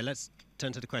 But anyway, let's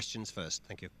turn to the questions first.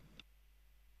 Thank you.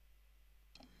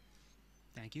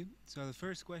 Thank you. So the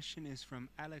first question is from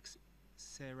Alex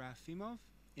Serafimov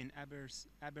in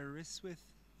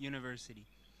Aberystwyth University.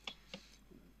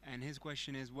 And his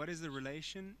question is, what is the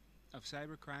relation of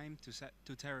cybercrime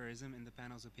to terrorism in the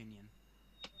panel's opinion?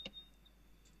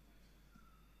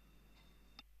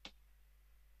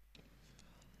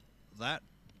 That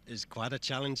is quite a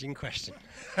challenging question.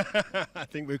 I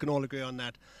think we can all agree on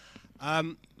that. I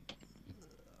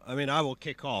will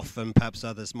kick off, and perhaps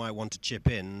others might want to chip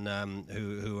in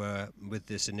who are with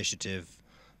this initiative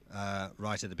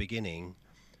right at the beginning.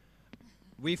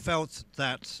 We felt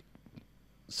that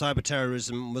cyber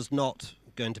terrorism was not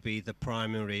going to be the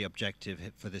primary objective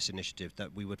for this initiative,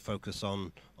 that we would focus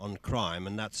on crime,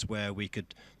 and that's where we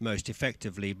could most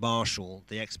effectively marshal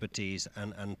the expertise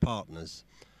and partners.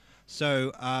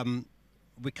 So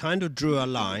we kind of drew a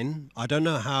line. I don't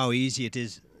know how easy it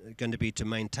is going to be to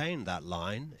maintain that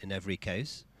line in every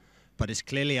case, but it's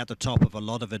clearly at the top of a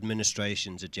lot of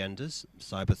administrations' agendas,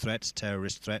 cyber threats,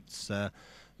 terrorist threats,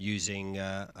 using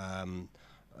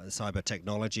cyber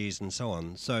technologies and so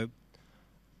on. So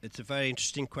it's a very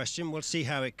interesting question. We'll see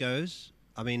how it goes.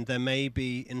 I mean, there may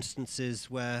be instances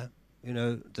where you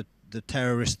know, the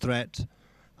terrorist threat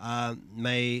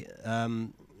may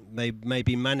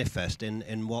be manifest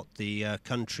in what the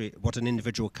what an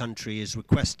individual country is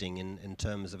requesting in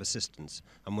terms of assistance,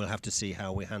 and we'll have to see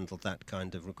how we handle that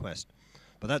kind of request.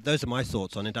 But those are my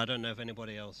thoughts on it. I don't know if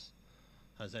anybody else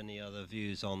has any other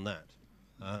views on that.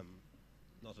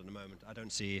 Not at the moment. I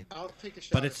don't see. I'll take a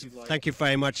shot. But if you'd like. thank you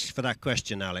very much for that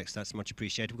question, Alex. That's much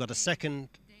appreciated. We've got a second.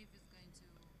 Dave is going to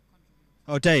contribute.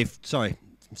 Oh, Dave.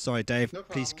 Sorry, Dave. No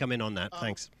Please problem. come in on that.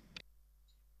 Thanks.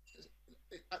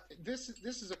 This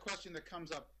is a question that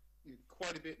comes up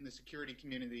quite a bit in the security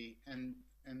community, and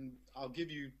I'll give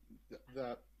you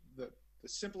the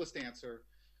simplest answer.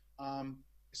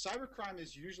 Cybercrime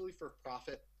is usually for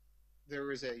profit.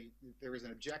 There is an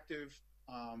objective,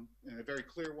 and a very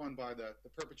clear one by the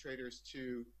perpetrators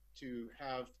to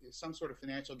have some sort of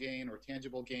financial gain or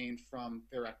tangible gain from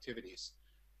their activities.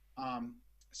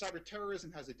 Cyber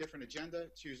terrorism has a different agenda.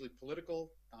 It's usually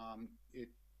political. It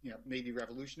may be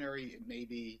revolutionary. It may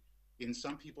be, in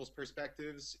some people's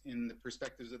perspectives, in the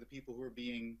perspectives of the people who are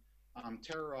being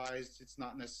terrorized, it's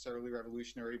not necessarily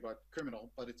revolutionary but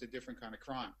criminal, but it's a different kind of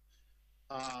crime.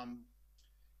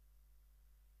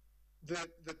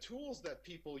 The tools that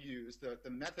people use, the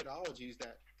methodologies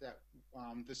that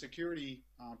the security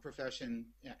profession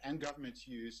and governments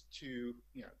use to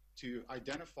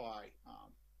identify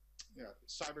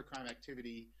cybercrime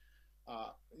activity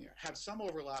have some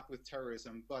overlap with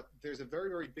terrorism, but there's a very,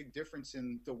 very big difference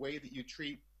in the way that you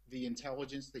treat the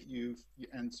intelligence that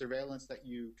and surveillance that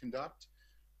you conduct.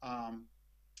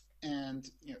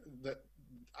 And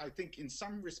I think in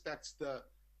some respects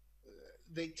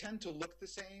they tend to look the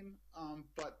same,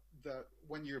 but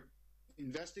when you're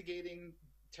investigating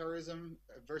terrorism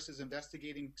versus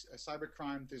investigating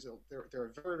cybercrime, there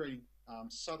are very, very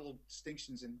subtle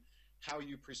distinctions in how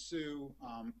you pursue,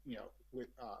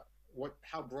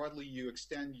 how broadly you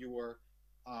extend your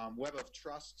web of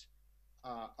trust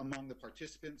among the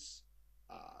participants.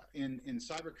 In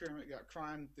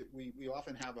cybercrime, we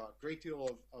often have a great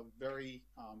deal of very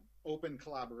open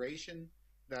collaboration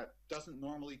that doesn't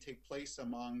normally take place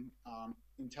among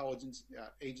intelligence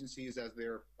agencies as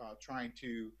they're trying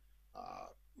to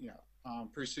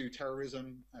pursue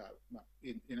terrorism,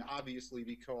 obviously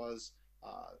because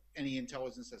any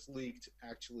intelligence that's leaked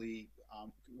actually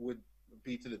would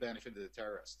be to the benefit of the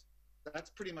terrorist. That's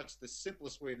pretty much the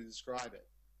simplest way to describe it.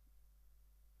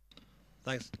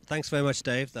 Thanks very much,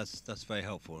 Dave. That's very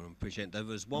helpful. I appreciate it. There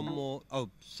was one more. Oh,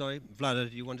 sorry,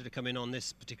 Vlada, you wanted to come in on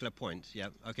this particular point? Yeah.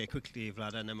 Okay, quickly,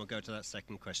 Vlada, and then we'll go to that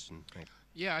second question. Thanks.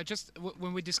 Yeah,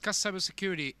 when we discuss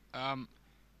cybersecurity,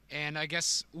 and I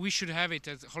guess we should have it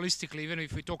as holistically. Even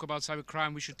if we talk about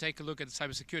cybercrime, we should take a look at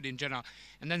cybersecurity in general.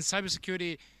 And then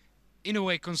cybersecurity, in a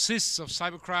way, consists of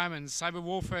cybercrime and cyber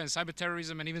warfare and cyber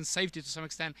terrorism and even safety to some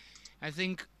extent. I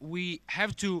think we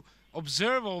have to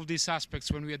observe all of these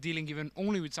aspects when we are dealing even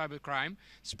only with cybercrime,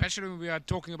 especially when we are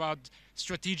talking about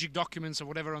strategic documents or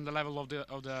whatever on the level of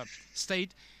the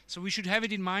state. So we should have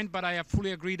it in mind, but I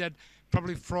fully agree that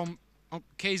probably from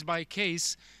case by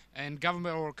case and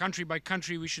government or country by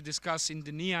country, we should discuss in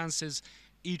the nuances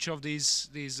each of these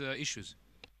issues.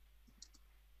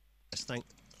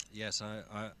 Yes,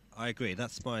 I agree.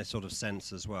 That's my sort of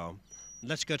sense as well.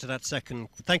 Let's go to that second.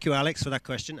 Thank you, Alex, for that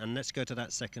question, and let's go to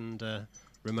that second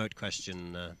remote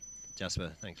question,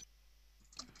 Jasper. Thanks.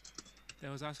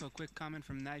 There was also a quick comment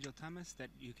from Nigel Thomas that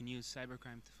you can use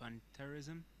cybercrime to fund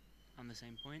terrorism on the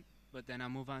same point. But then I'll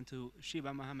move on to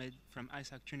Shiba Mohammed from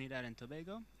ISAC Trinidad and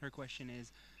Tobago. Her question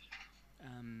is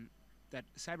that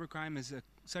cybercrime is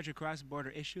such a cross-border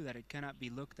issue that it cannot be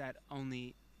looked at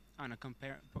only on a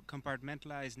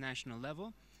compartmentalized national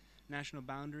level. National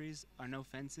boundaries are no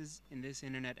fences in this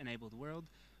internet-enabled world.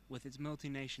 With its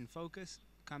multi-nation focus,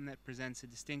 ComNet presents a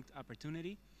distinct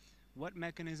opportunity. What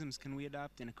mechanisms can we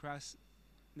adopt in a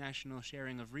cross-national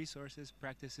sharing of resources,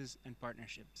 practices, and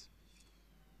partnerships?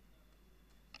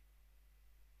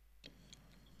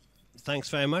 Thanks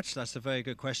very much. That's a very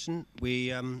good question.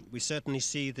 We certainly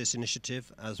see this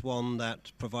initiative as one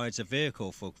that provides a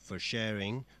vehicle for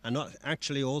sharing, and not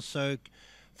actually also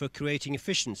for creating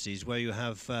efficiencies where you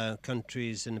have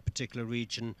countries in a particular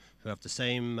region who have the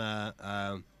same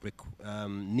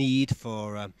need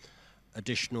for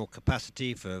additional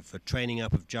capacity for training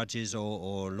up of judges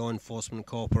or law enforcement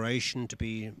cooperation to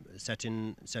be set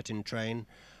in train.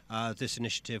 This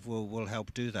initiative will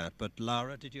help do that. But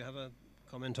Lara, did you have a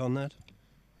comment on that?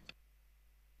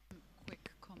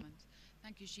 Quick comment.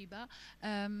 Thank you, Shiba.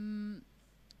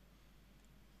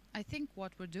 I think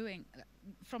what we're doing,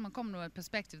 from a Commonwealth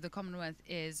perspective, the Commonwealth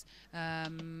is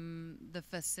the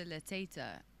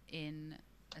facilitator in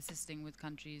assisting with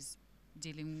countries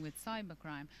dealing with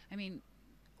cybercrime. I mean,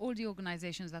 all the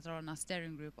organizations that are on our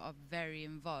steering group are very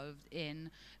involved in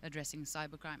addressing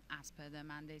cybercrime as per their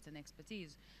mandate and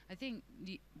expertise. I think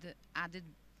the added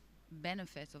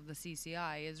benefit of the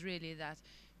CCI is really that,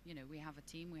 you know, we have a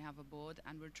team, we have a board,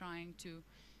 and we're trying to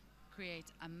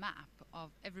create a map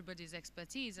of everybody's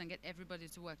expertise and get everybody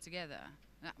to work together.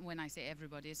 When I say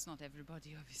everybody, it's not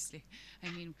everybody, obviously. I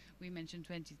mean, we mentioned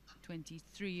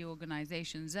 23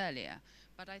 organizations earlier,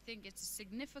 but I think it's a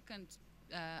significant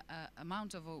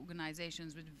amount of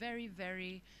organizations with very,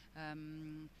 very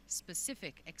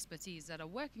specific expertise that are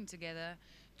working together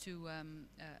to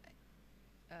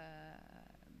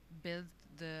build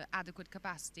the adequate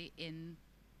capacity in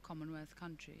Commonwealth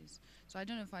countries. So I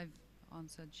don't know if I've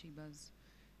answered Sheba's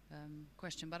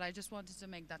question, but I just wanted to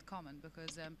make that comment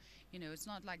because, you know, it's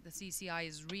not like the CCI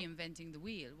is reinventing the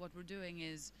wheel. What we're doing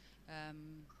is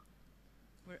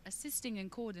we're assisting and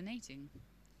coordinating,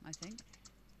 I think.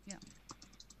 Yeah.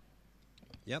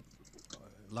 Yep.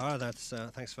 Lara, that's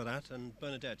thanks for that. And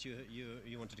Bernadette,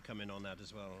 you wanted to come in on that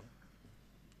as well.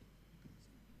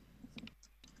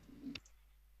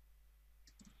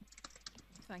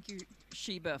 Thank you,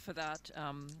 Sheba, for that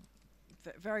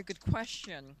very good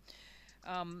question.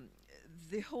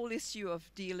 The whole issue of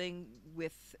dealing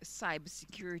with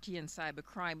cybersecurity and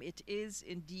cybercrime, it is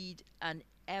indeed an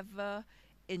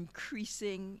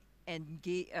ever-increasing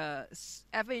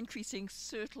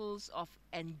circles of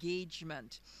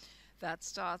engagement that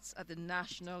starts at the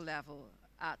national level,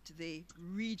 at the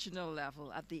regional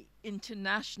level, at the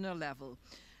international level,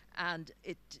 and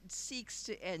it seeks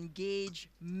to engage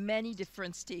many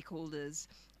different stakeholders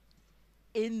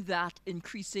in that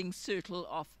increasing circle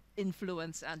of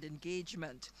influence and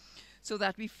engagement, so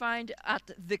that we find at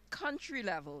the country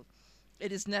level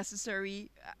it is necessary,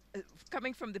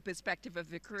 coming from the perspective of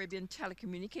the Caribbean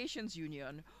Telecommunications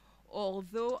Union,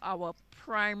 although our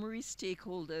primary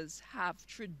stakeholders have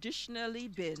traditionally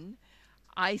been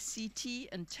ICT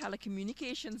and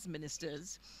telecommunications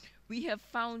ministers, we have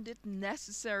found it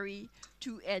necessary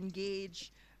to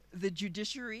engage the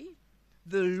judiciary,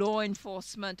 the law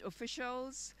enforcement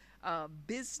officials,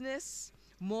 business,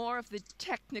 more of the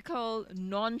technical,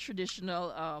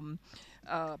 non-traditional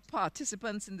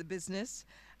participants in the business,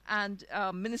 and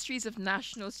ministries of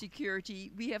national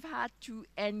security. We have had to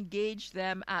engage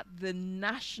them at the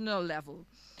national level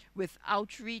with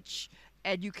outreach,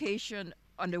 education,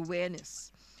 and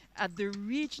awareness. At the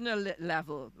regional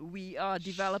level, we are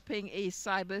developing a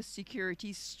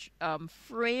cybersecurity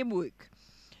framework,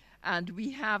 and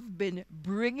we have been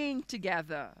bringing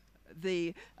together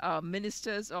the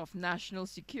ministers of national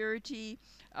security,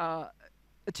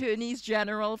 attorneys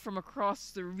general from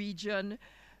across the region,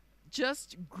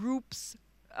 just groups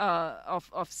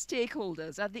of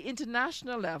stakeholders. At the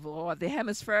international level or at the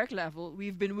hemispheric level,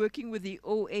 we've been working with the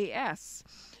OAS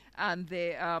and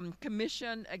the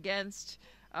Commission Against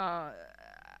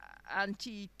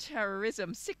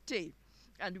Anti-Terrorism, SICTE,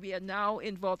 and we are now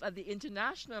involved at the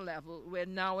international level. We're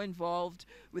now involved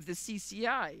with the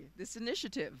CCI, this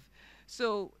initiative.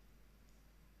 So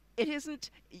it isn't,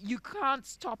 you can't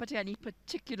stop at any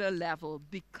particular level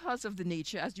because of the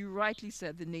nature, as you rightly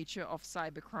said, the nature of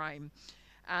cybercrime.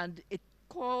 And it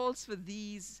calls for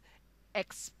these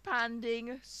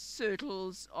expanding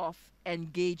circles of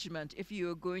engagement if you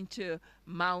are going to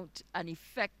mount an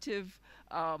effective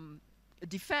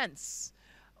defense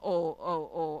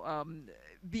or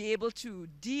be able to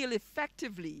deal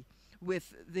effectively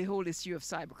with the whole issue of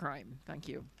cybercrime. Thank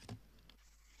you.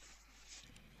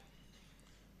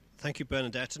 Thank you,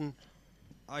 Bernadette. And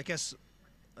I guess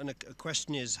a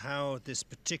question is how this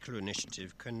particular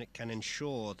initiative can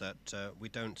ensure that we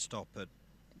don't stop at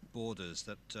borders,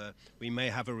 that we may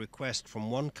have a request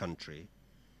from one country,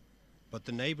 but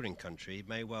the neighbouring country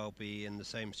may well be in the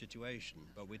same situation,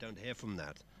 but we don't hear from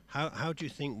that. How do you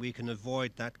think we can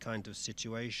avoid that kind of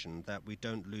situation, that we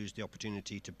don't lose the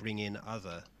opportunity to bring in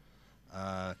other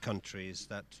countries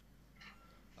that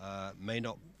may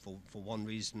not, for one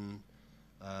reason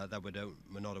that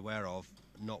we're not aware of,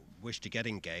 not wish to get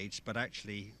engaged, but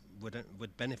actually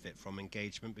would benefit from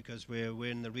engagement because we're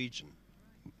in the region?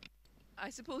 I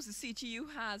suppose the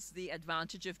CTU has the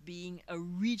advantage of being a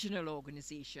regional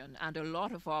organization, and a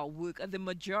lot of our work, and the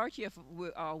majority of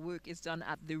our work is done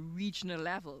at the regional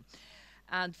level.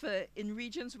 And in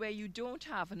regions where you don't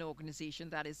have an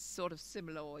organization that is sort of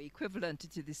similar or equivalent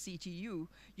to the CTU,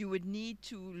 you would need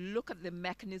to look at the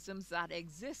mechanisms that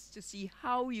exist to see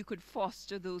how you could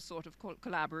foster those sort of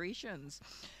collaborations.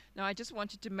 Now, I just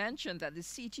wanted to mention that the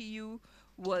CTU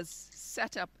was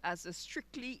set up as a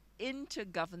strictly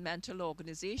intergovernmental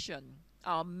organization.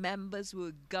 Our members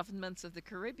were governments of the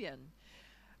Caribbean.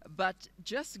 But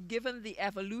just given the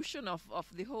evolution of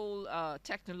the whole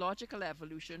technological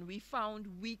evolution, we found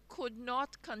we could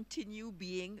not continue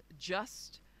being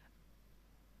just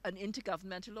an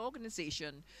intergovernmental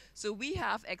organization. So we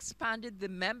have expanded the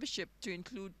membership to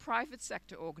include private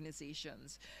sector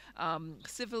organizations,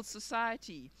 civil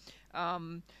society,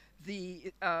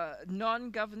 the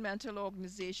non-governmental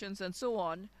organizations, and so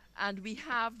on. And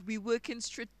we work in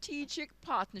strategic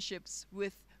partnerships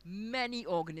with many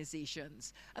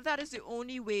organizations. And that is the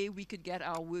only way we could get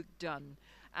our work done.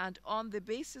 And on the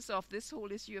basis of this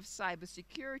whole issue of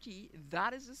cybersecurity,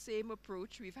 that is the same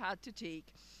approach we've had to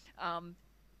take,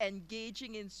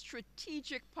 engaging in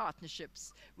strategic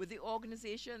partnerships with the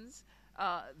organizations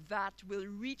that will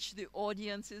reach the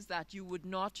audiences that you would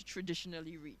not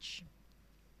traditionally reach.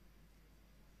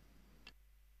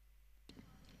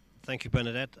 Thank you,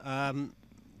 Bernadette.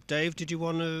 Dave, did you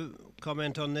want to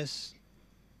comment on this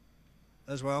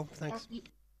as well? Thanks.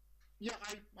 Yeah,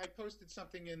 I posted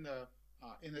something in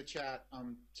the chat.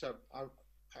 So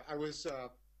I was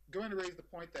going to raise the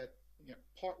point that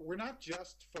we're not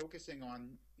just focusing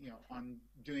on on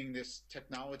doing this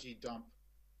technology dump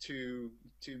to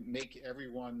make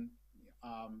everyone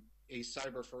a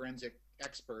cyber forensic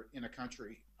expert in a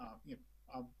country.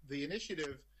 The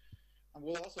initiative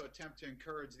will also attempt to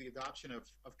encourage the adoption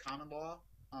of common law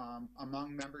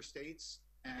among member states,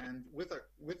 and with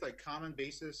a common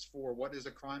basis for what is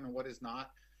a crime and what is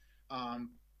not.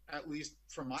 At least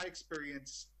from my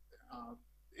experience,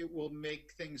 it will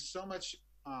make things so much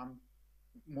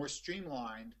more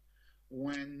streamlined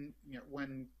when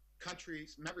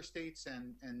countries, member states,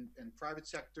 and private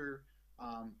sector,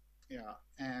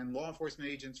 and law enforcement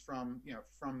agents from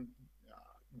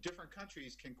different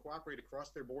countries can cooperate across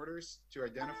their borders to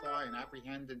identify and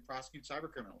apprehend and prosecute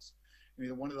cyber criminals. I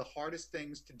mean, one of the hardest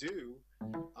things to do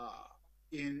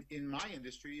in my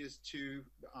industry is to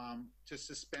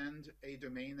suspend a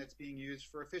domain that's being used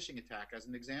for a phishing attack, as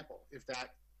an example. If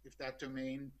that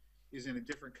domain is in a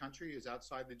different country, is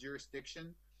outside the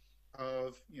jurisdiction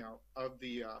of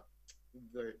the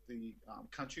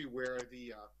country where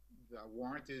the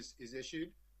warrant is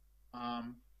issued,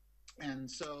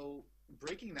 and so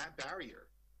breaking that barrier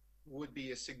would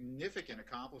be a significant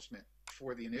accomplishment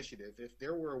for the initiative. If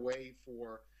there were a way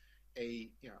for a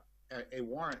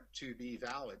warrant to be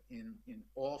valid in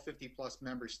all 50 plus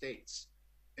member states,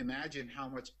 imagine how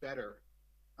much better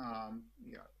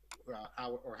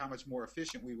or how much more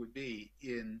efficient we would be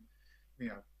in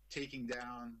taking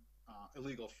down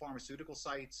illegal pharmaceutical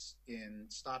sites, in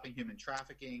stopping human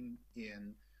trafficking,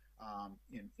 in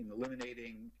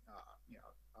eliminating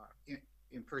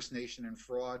impersonation and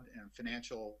fraud and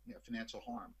financial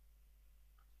harm.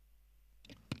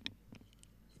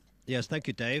 Yes, thank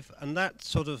you, Dave. And that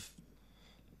sort of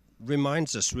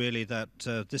reminds us really that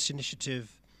this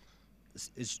initiative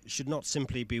should not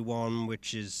simply be one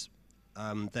which is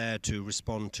there to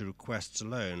respond to requests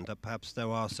alone, that perhaps there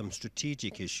are some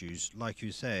strategic issues, like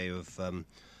you say, of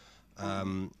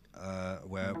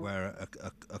where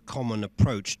a common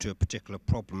approach to a particular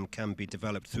problem can be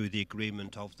developed through the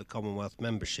agreement of the Commonwealth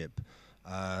membership,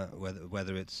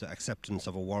 whether it's acceptance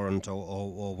of a warrant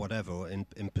or whatever,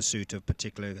 in pursuit of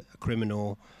particular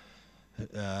criminal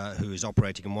who is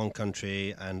operating in one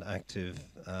country and active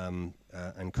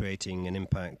and creating an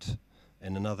impact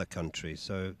in another country.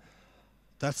 So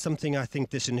that's something I think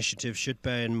this initiative should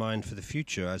bear in mind for the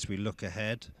future as we look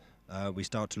ahead. We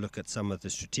start to look at some of the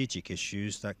strategic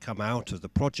issues that come out of the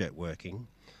project working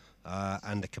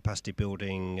and the capacity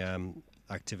building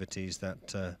activities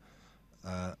that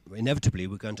inevitably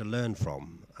we're going to learn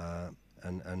from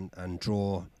and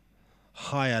draw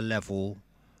higher level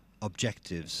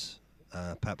objectives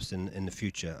perhaps in the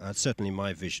future. That's certainly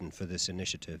my vision for this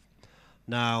initiative.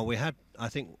 Now, we had, I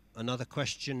think, another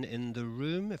question in the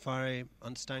room, if I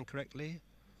understand correctly,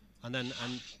 and then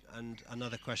and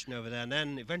another question over there, and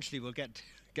then eventually we'll get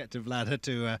to Vlada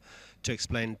to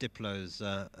explain Diplo's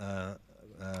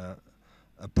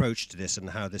approach to this and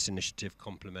how this initiative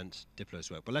complements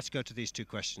Diplo's work. But let's go to these two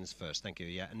questions first. Thank you.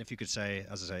 Yeah, and if you could say,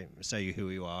 as I say who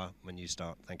you are when you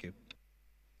start. Thank you.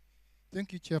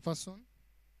 Thank you, Chairperson.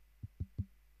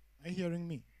 Are you hearing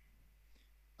me?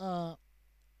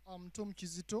 I'm Tom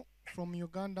Kizito from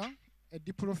Uganda, a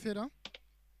Diplofera,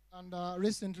 and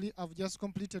recently I've just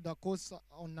completed a course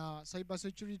on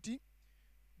cybersecurity.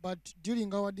 But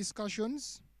during our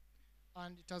discussions,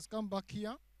 and it has come back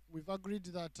here, we've agreed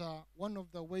that one of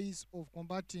the ways of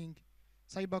combating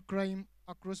cybercrime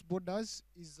across borders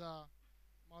is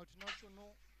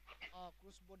multinational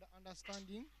cross-border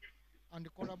understanding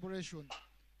and collaboration.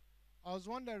 I was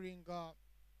wondering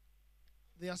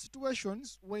there are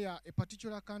situations where a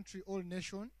particular country or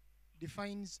nation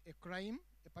defines a crime,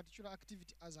 a particular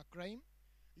activity as a crime,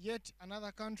 yet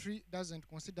another country doesn't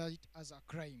consider it as a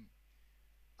crime.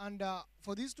 And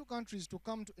for these two countries to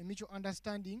come to a mutual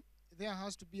understanding, there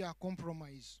has to be a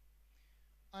compromise.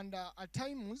 And at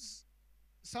times,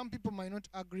 some people might not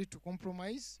agree to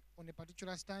compromise on a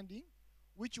particular standing,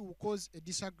 which will cause a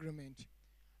disagreement.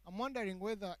 I'm wondering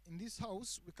whether in this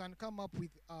house we can come up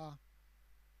with a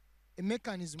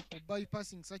mechanism of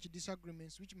bypassing such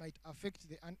disagreements which might affect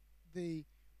the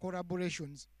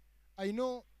collaborations. I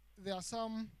know there are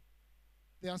some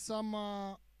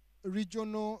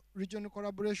regional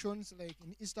collaborations, like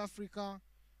in East Africa.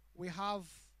 We have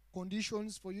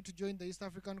conditions for you to join the East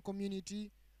African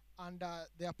community, and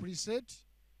they are preset.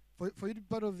 For you to be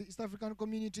part of the East African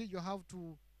community, you have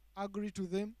to agree to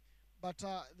them. But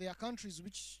there are countries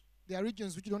there are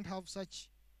regions which don't have such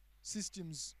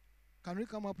systems. Can we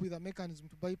come up with a mechanism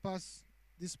to bypass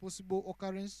this possible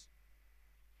occurrence?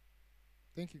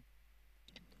 Thank you.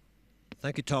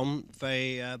 Thank you, Tom.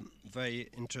 Very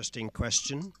interesting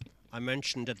question. I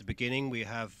mentioned at the beginning we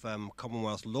have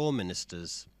Commonwealth law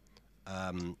ministers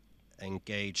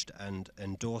engaged and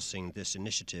endorsing this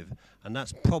initiative, and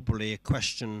that's probably a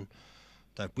question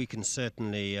that we can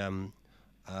certainly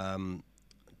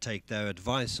take their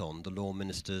advice on, the law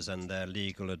ministers and their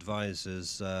legal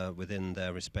advisors within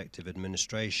their respective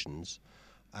administrations,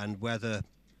 and whether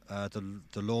the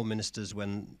law ministers,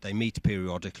 when they meet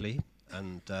periodically,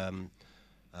 and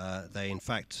they in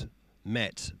fact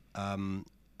met and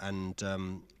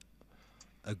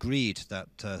agreed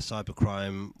that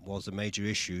cybercrime was a major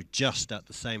issue just at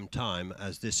the same time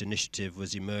as this initiative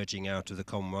was emerging out of the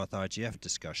Commonwealth IGF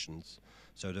discussions.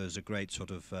 So there was a great sort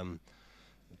of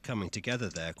coming together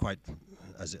there, quite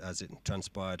as it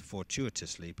transpired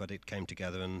fortuitously, but it came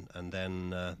together, and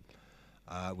then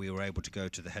we were able to go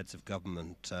to the heads of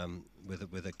government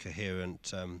with a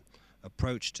coherent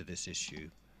approach to this issue.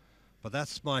 But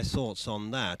that's my thoughts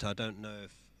on that. I don't know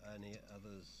if any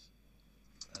others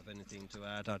have anything to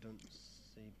add. I don't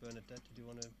see. Bernadette, did you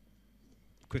want to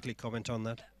quickly comment on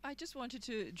that? I just wanted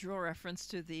to draw reference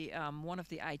to the one of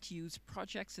the ITU's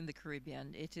projects in the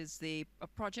Caribbean. It is a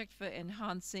project for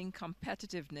enhancing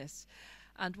competitiveness.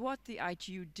 And what the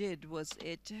ITU did was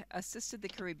it assisted the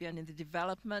Caribbean in the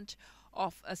development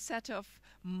of a set of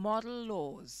model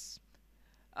laws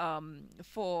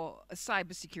for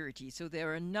cybersecurity. So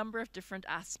there are a number of different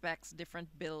aspects, different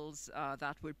bills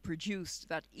that were produced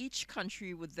that each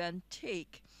country would then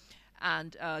take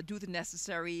and do the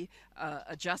necessary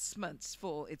adjustments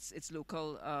for its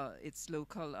local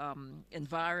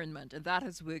environment, and that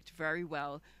has worked very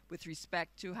well with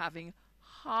respect to having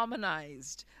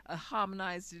a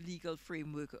harmonized legal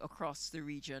framework across the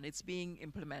region. It's being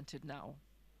implemented now.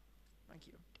 Thank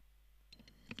you.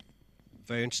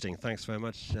 Very interesting. Thanks very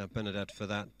much, Bernadette, for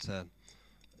that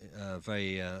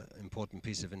very important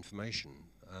piece of information.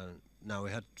 Now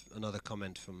we had another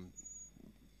comment from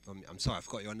I'm sorry, I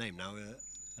forgot your name now.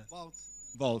 Walt.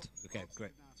 Walt. Okay,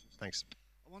 great. Thanks.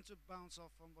 I want to bounce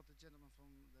off from what the gentleman from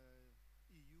the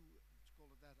EU, let's call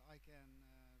it that, ICANN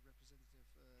representative,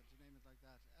 to name it like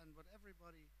that, and what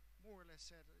everybody more or less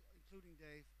said, including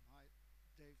Dave. Hi,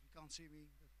 Dave. You can't see me,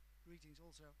 but greetings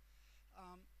also.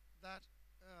 That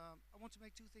I want to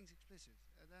make two things explicit,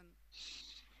 and then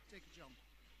take a jump.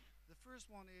 The first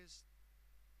one is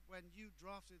when you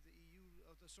drafted the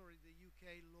the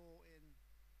UK law in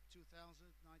 2000,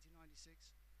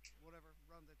 1996, whatever,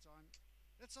 around that time.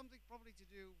 That's something probably to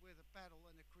do with a paddle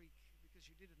and a creek, because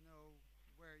you didn't know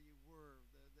where you were,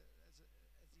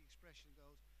 as the expression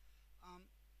goes.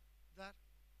 That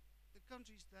the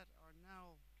countries that are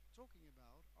now talking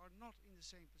about are not in the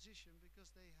same position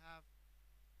because they have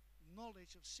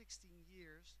knowledge of 16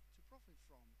 years to profit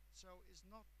from. So it's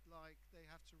not like they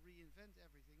have to reinvent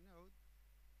everything. No,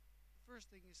 the first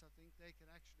thing is I think they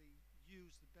can actually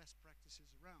use the best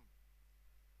practices around.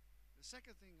 The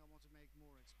second thing I want to make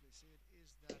more explicit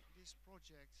is that this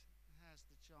project has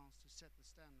the chance to set the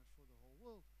standard for the whole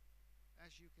world,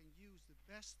 as you can use the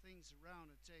best things around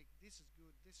and take this is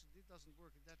good, this doesn't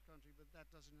work in that country, but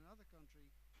that does in another country,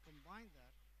 combine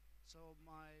that. So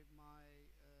my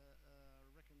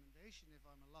recommendation, if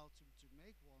I'm allowed to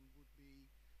make one, would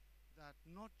be that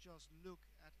not just look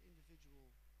at individual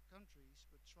countries,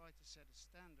 but try to set a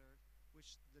standard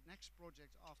which the next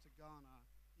project after Ghana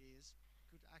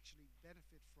could actually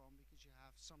benefit from, because you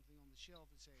have something on the shelf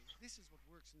and say, this is what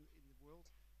works in the world.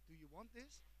 Do you want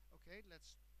this? Okay,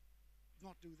 let's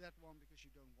not do that one because you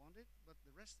don't want it, but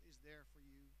the rest is there for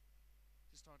you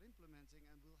to start implementing,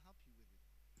 and we'll help you with it.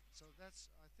 So that's,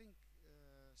 I think,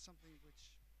 something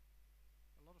which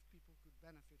a a lot of people could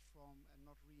benefit from and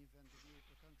not reinvent the wheel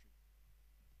per country.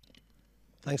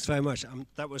 Thanks very much.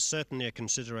 That was certainly a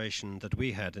consideration that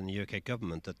we had in the UK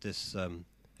government, that this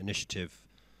initiative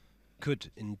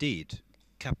could indeed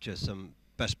capture some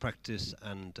best practice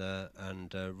and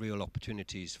real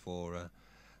opportunities for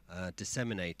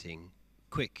disseminating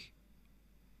quick,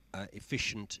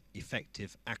 efficient,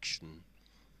 effective action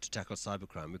to tackle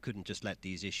cybercrime. We couldn't just let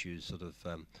these issues sort of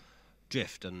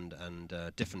drift and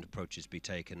different approaches be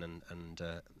taken, and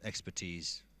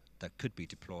expertise that could be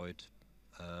deployed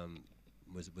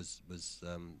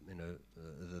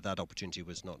that opportunity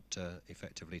was not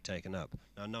effectively taken up.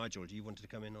 Now, Nigel, do you wanted to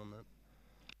come in on that?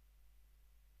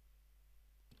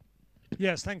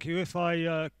 Yes, thank you. If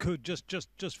I could,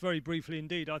 just very briefly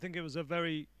indeed, I think it was a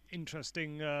very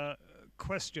interesting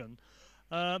question,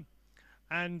 and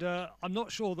I'm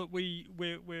not sure that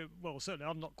we're well. Certainly,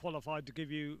 I'm not qualified to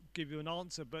give you an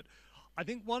answer. But I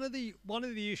think one of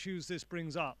the issues this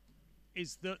brings up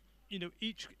is that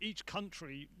each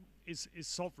country is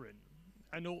sovereign,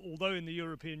 and although in the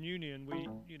European Union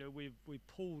we've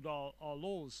pulled our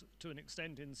laws to an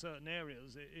extent in certain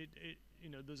areas,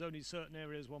 there's only certain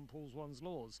areas one pulls one's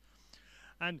laws,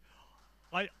 and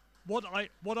what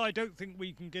I don't think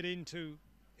we can get into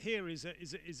here is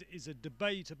a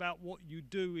debate about what you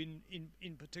do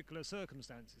in particular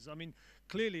circumstances. I mean,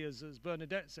 clearly, as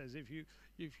Bernadette says, if you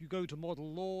go to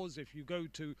model laws, if you go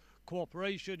to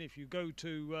cooperation, if you go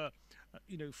to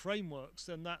frameworks,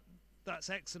 then that's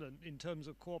excellent in terms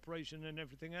of cooperation and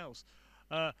everything else.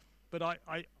 But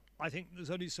I think there's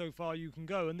only so far you can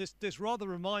go, and this rather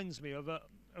reminds me of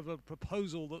a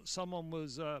proposal that someone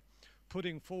was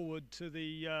putting forward to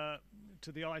the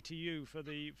ITU for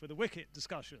the Wicket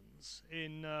discussions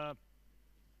in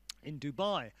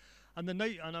Dubai, and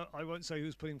I won't say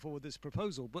who's putting forward this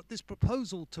proposal, but this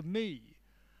proposal to me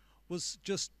was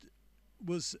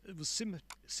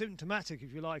symptomatic,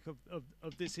 if you like,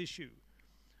 of this issue,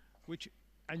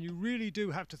 and you really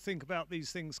do have to think about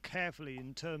these things carefully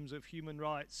in terms of human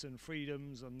rights and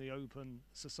freedoms and the open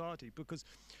society, because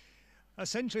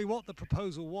essentially what the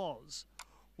proposal was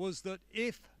that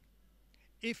if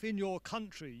in your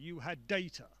country you had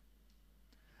data,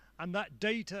 and that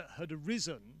data had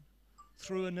arisen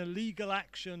through an illegal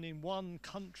action in one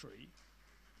country,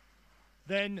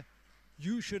 then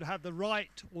you should have the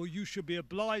right, or you should be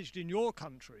obliged in your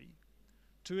country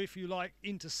to, if you like,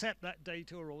 intercept that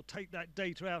data or take that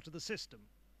data out of the system.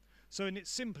 So in its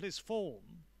simplest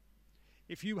form,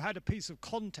 if you had a piece of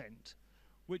content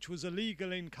which was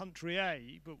illegal in country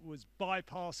A but was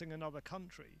bypassing another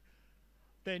country,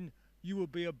 then you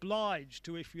would be obliged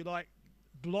to, if you like,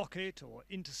 block it or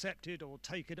intercept it or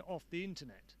take it off the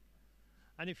internet.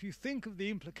 And if you think of the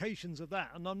implications of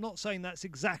that, and I'm not saying that's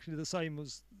exactly the same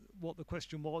as what the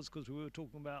question was, because we were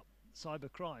talking about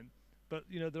cybercrime, but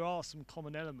there are some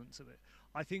common elements of it.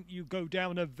 I think you go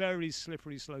down a very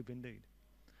slippery slope indeed.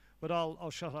 But I'll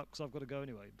shut up because I've got to go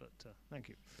anyway. But thank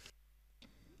you.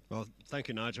 Well, thank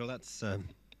you, Nigel. That's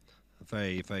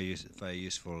very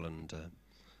useful and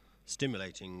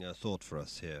stimulating thought for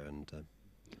us here, and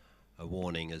a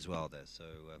warning as well there. So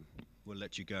we'll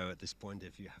let you go at this point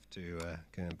if you have to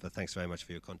go, but thanks very much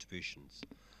for your contributions.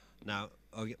 Now,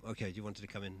 okay, you wanted to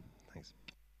come in? Thanks.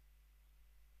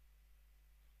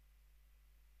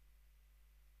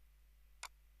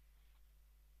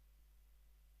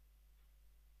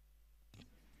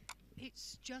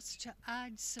 It's just to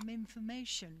add some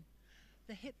information.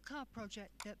 The HIPCAR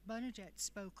project that Bernadette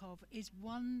spoke of is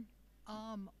one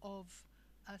arm of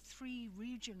a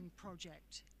 3-region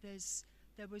project.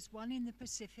 There was one in the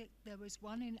Pacific, there was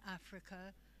one in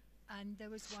Africa, and there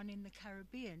was one in the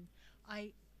Caribbean.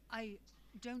 I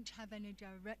don't have any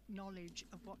direct knowledge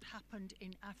of what happened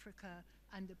in Africa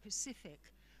and the Pacific,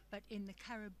 but in the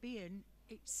Caribbean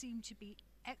it seemed to be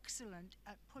excellent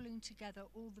at pulling together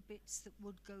all the bits that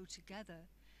would go together.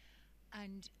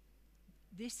 And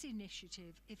this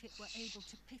initiative, if it were able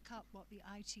to pick up what the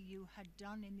ITU had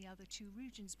done in the other 2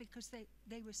 regions, because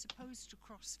they were supposed to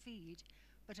cross-feed,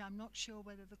 but I'm not sure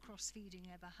whether the cross-feeding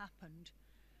ever happened.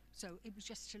 So it was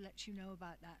just to let you know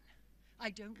about that. I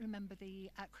don't remember the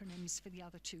acronyms for the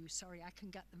other 2. Sorry, I can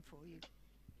get them for you.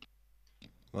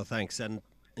 Well, thanks. And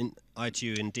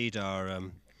ITU indeed are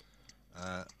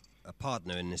a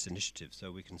partner in this initiative,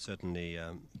 so we can certainly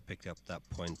pick up that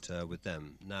point with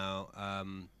them. Now,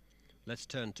 let's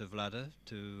turn to Vlada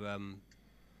to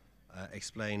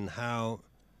explain how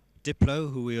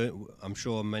Diplo, who I'm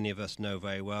sure many of us know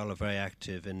very well, are very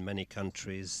active in many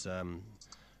countries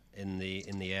in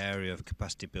the area of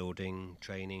capacity building,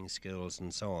 training, skills,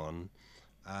 and so on.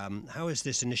 How is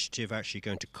this initiative actually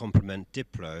going to complement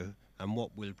Diplo, and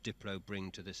what will Diplo bring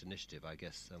to this initiative, I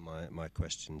guess, are my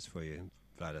questions for you.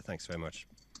 Vlada, thanks very much.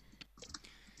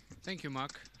 Thank you,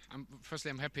 Mark.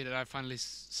 Firstly, I'm happy that I finally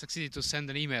succeeded to send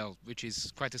an email, which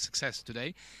is quite a success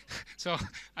today. So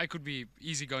I could be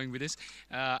easygoing with this.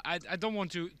 I don't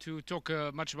want to talk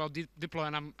much about Diplo,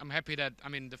 and I'm happy that, I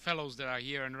mean, the fellows that are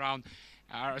here and around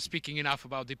are speaking enough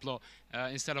about Diplo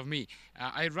instead of me.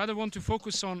 I rather want to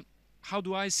focus on how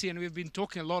do I see, and we've been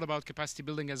talking a lot about capacity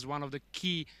building as one of the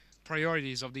key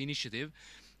priorities of the initiative,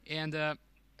 and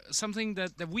something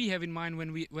that we have in mind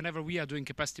whenever we are doing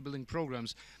capacity building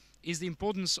programs is the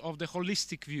importance of the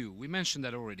holistic view. We mentioned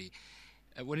that already.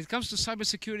 When it comes to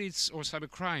cybersecurity or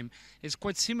cybercrime, it's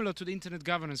quite similar to the internet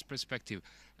governance perspective.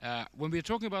 When we're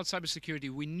talking about cybersecurity,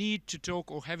 we need to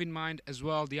talk or have in mind as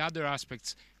well the other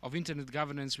aspects of internet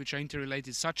governance which are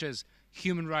interrelated, such as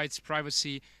human rights,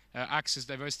 privacy, access,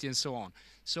 diversity, and so on.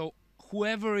 So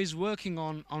whoever is working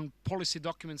on policy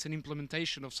documents and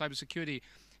implementation of cybersecurity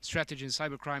strategy and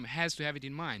cybercrime has to have it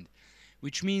in mind,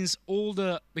 which means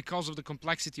because of the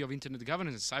complexity of internet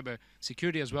governance and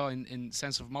cybersecurity as well in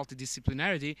sense of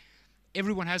multidisciplinarity,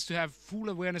 everyone has to have full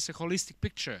awareness, a holistic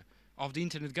picture of the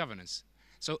internet governance.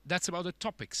 So that's about the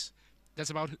topics. That's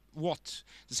about what.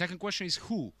 The second question is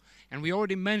who. And we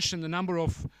already mentioned a number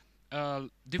of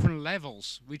different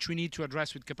levels which we need to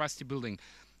address with capacity building.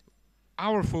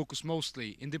 Our focus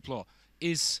mostly in Diplo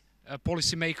is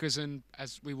policymakers and,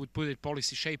 as we would put it,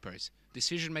 policy shapers,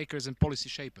 decision makers and policy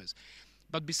shapers.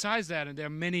 But besides that, and there are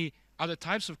many other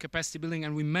types of capacity building,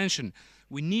 and we mentioned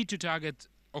we need to target,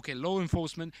 law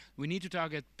enforcement, we need to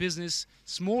target business,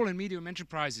 small and medium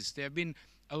enterprises. There have been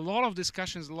a lot of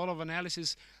discussions, a lot of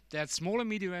analysis that small and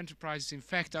medium enterprises, in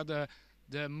fact, are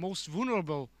the most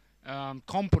vulnerable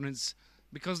components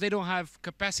because they don't have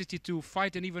capacity to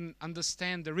fight and even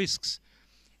understand the risks.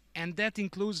 And that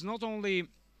includes not only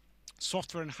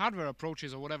software and hardware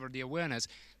approaches or whatever, the awareness,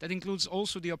 that includes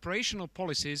also the operational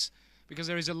policies, because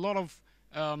there is a lot of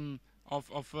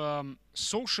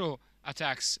social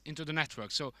attacks into the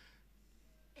network. So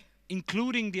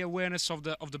including the awareness of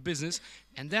the business,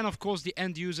 and then of course the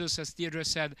end users, as Deirdre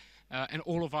said, and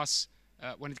all of us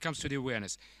when it comes to the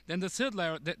awareness. Then the third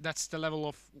layer, that's the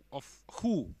level of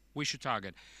who we should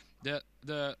target.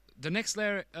 The next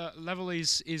layer level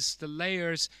is the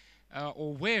layers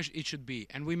or where it should be,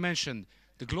 and we mentioned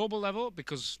the global level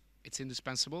because it's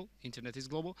indispensable, internet is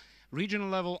global, regional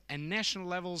level and national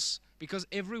levels, because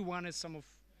everyone, as some of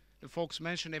the folks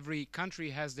mentioned, every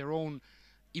country has their own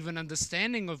even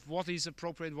understanding of what is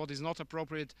appropriate, what is not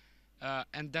appropriate,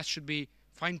 and that should be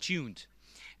fine-tuned.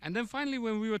 And then finally,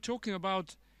 when we were talking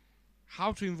about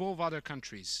how to involve other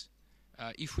countries,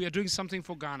 if we are doing something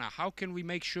for Ghana, how can we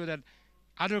make sure that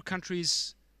other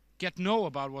countries know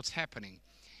about what's happening?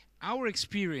 Our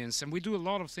experience, and we do a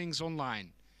lot of things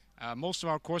online, most of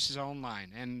our courses are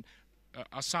online, and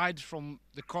aside from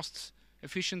the cost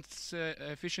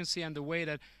efficiency and the way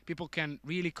that people can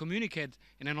really communicate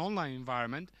in an online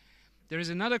environment, there is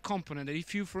another component that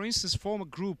if you, for instance, form a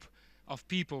group of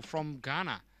people from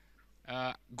Ghana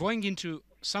going into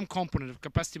some component of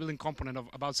capacity building component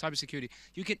about cybersecurity,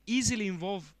 you can easily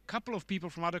involve a couple of people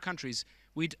from other countries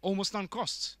with almost none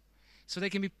costs. So they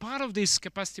can be part of this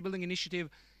capacity building initiative,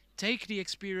 take the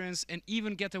experience, and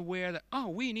even get aware that, oh,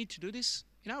 we need to do this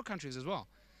in our countries as well.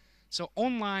 So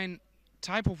online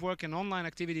type of work and online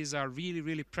activities are really,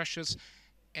 really precious.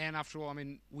 And after all, I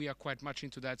mean, we are quite much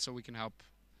into that, so we can help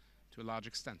to a large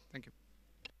extent. Thank you.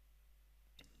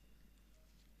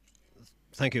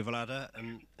 Thank you, Vlada.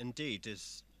 And indeed,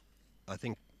 it's, I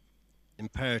think,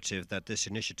 imperative that this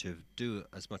initiative do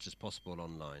as much as possible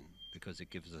online, because it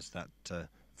gives us that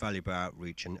valuable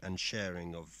outreach and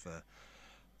sharing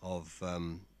of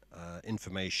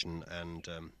information and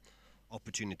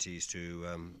opportunities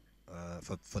to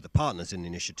for the partners in the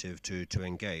initiative to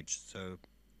engage. So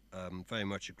very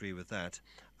much agree with that.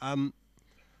 I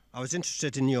was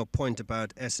interested in your point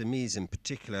about SMEs in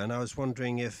particular, and I was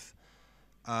wondering if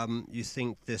you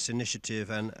think this initiative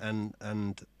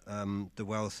and the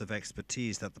wealth of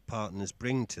expertise that the partners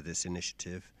bring to this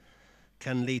initiative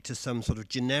can lead to some sort of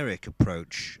generic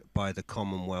approach by the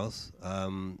Commonwealth.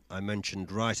 I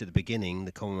mentioned right at the beginning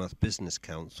the Commonwealth Business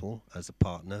Council as a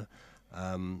partner.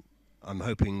 I'm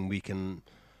hoping we can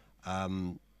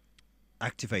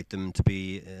activate them to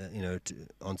be,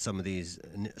 on some of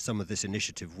this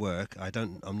initiative work.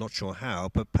 I'm not sure how,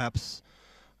 but perhaps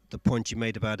the point you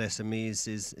made about SMEs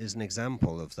is an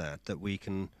example of that we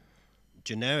can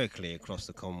generically across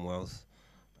the Commonwealth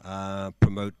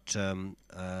promote,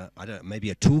 maybe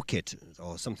a toolkit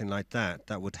or something like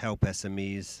that would help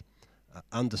SMEs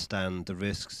understand the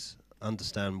risks,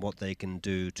 understand what they can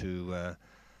do to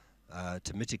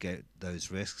to mitigate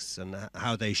those risks, and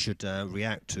how they should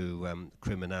react to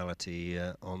criminality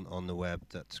on the web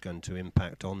that's going to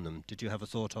impact on them. Did you have a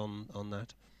thought on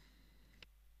that?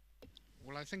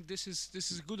 Well, I think this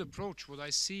is a good approach. What I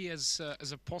see as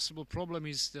a possible problem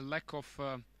is the lack of,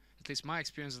 at least my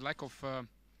experience, the lack of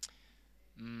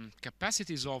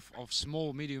capacities of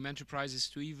small, medium enterprises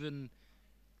to even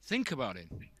think about it,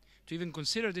 to even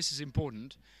consider this is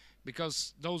important,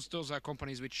 because those are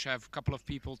companies which have a couple of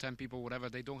people, 10 people, whatever.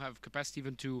 They don't have capacity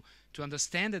even to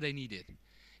understand that they need it,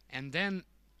 and then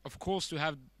of course to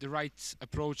have the right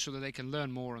approach so that they can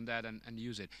learn more on that and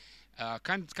use it.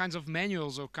 Kinds of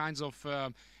manuals or kinds of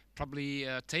probably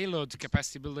tailored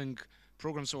capacity building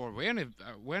programs or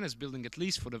awareness building, at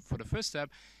least for the first step,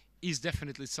 is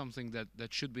definitely something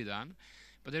that should be done.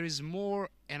 But there is more,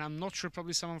 and I'm not sure,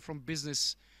 probably someone from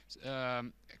business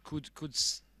could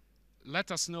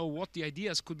let us know what the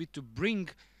ideas could be to bring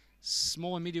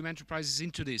small and medium enterprises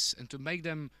into this and to make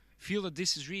them feel that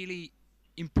this is really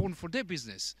important for their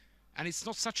business. And it's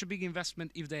not such a big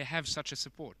investment if they have such a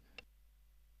support.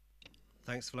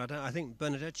 Thanks, Vlada. I think,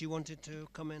 Bernadette, you wanted to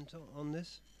comment on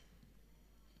this?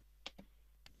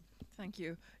 Thank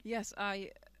you. Yes,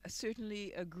 I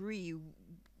certainly agree.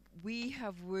 We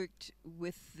have worked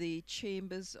with the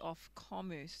chambers of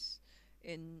commerce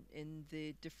in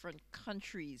the different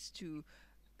countries to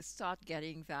start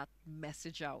getting that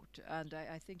message out. And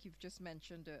I think you've just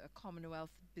mentioned a Commonwealth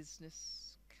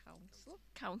Business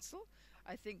Council.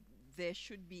 I think there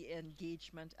should be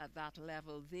engagement at that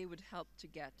level. They would help to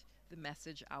get the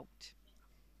message out.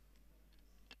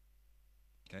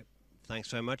 Okay, thanks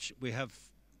very much. We have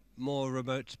more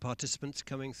remote participants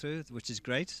coming through, which is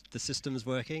great. The system's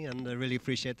working, and I really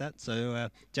appreciate that. So,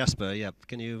 Jasper, yeah,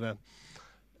 can you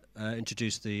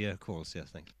introduce the calls? Yeah,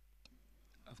 thanks.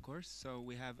 Of course. So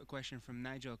we have a question from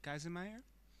Nigel Kazimaier,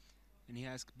 and he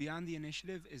asks, beyond the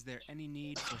initiative, is there any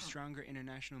need for stronger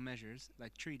international measures,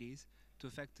 like treaties, to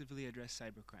effectively address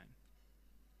cybercrime?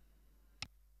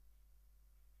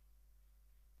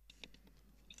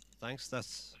 Thanks.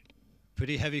 That's a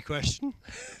pretty heavy question.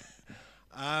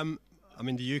 I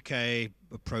mean, the UK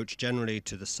approach generally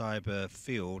to the cyber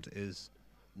field is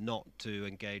not to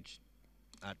engage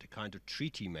at the kind of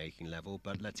treaty-making level,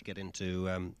 but let's get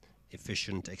into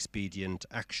efficient, expedient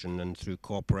action, and through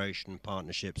cooperation,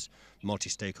 partnerships,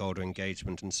 multi-stakeholder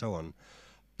engagement, and so on.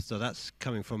 So that's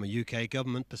coming from a UK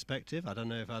government perspective. I don't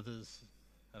know if others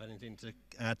have anything to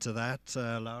add to that.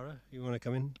 Lara, you want to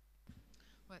come in?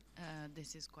 Well,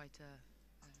 this is quite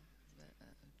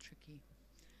a tricky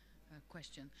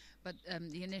question. But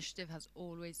the initiative has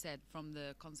always said from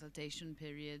the consultation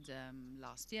period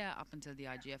last year up until the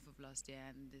IGF of last year,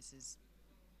 and this is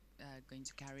going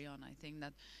to carry on, I think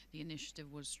that the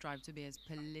initiative will strive to be as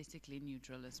politically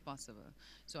neutral as possible.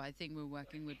 So I think we're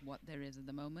working with what there is at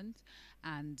the moment,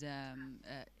 and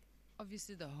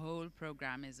obviously the whole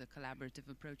program is a collaborative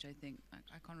approach. I think,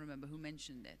 I can't remember who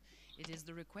mentioned it. It is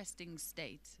the requesting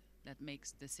state that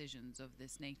makes decisions of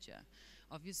this nature.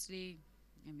 Obviously,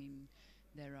 I mean,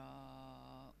 there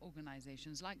are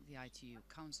organizations like the ITU,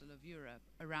 Council of Europe,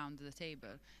 around the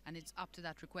table, and it's up to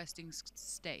that requesting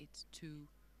state to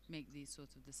make these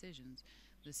sorts of decisions.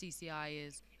 The CCI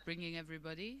is bringing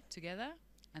everybody together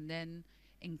and then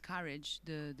encourage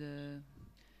the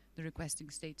requesting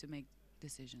state to make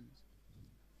decisions.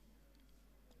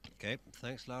 Okay,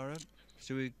 thanks, Lara.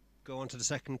 Should we go on to the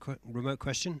second remote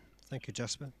question? Thank you,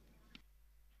 Jasper.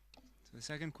 So the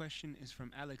second question is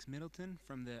from Alex Middleton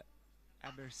from the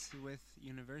Aberystwyth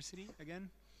University again.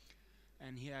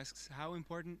 And he asks, how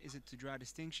important is it to draw a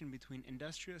distinction between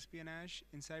industrial espionage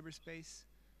in cyberspace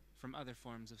from other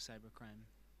forms of cybercrime?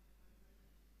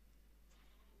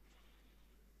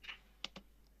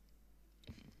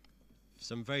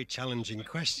 Some very challenging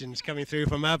questions coming through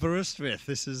from Aberystwyth.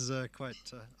 This is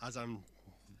quite, as I'm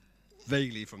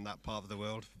vaguely from that part of the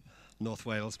world, North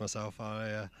Wales myself,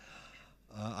 I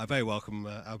very welcome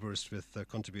Aberystwyth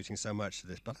contributing so much to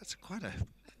this, but that's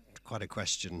quite a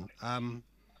question.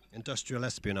 Industrial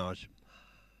espionage.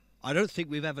 I don't think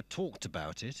we've ever talked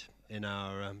about it in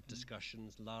our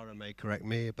discussions. Lara may correct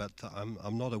me, but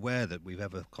I'm not aware that we've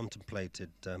ever contemplated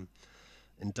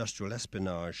industrial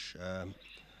espionage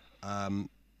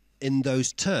in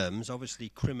those terms. Obviously,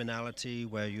 criminality,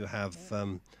 where you have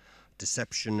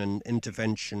deception and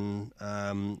intervention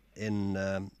in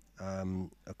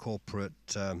a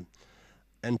corporate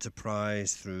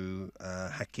enterprise through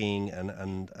hacking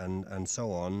and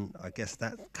so on. I guess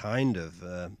that kind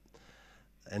of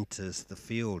enters the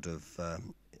field of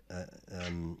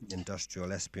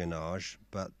industrial espionage,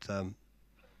 but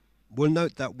we'll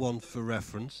note that one for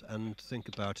reference and think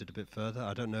about it a bit further.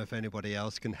 I don't know if anybody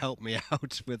else can help me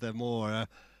out with a more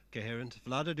coherent.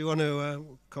 Vlada, do you want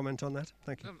to comment on that?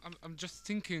 Thank you. I'm just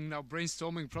thinking now,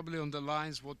 brainstorming probably on the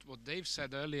lines what Dave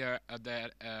said earlier,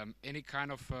 that any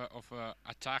kind of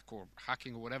attack or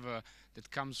hacking or whatever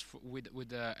that comes with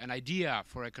an idea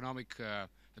for economic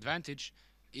advantage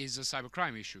is a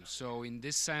cybercrime issue. So in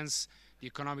this sense, the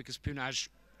economic espionage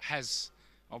has,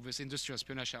 obviously industrial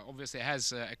espionage obviously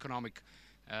has economic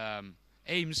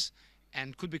aims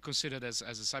and could be considered as a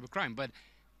cybercrime. But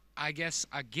I guess,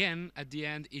 again, at the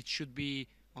end, it should be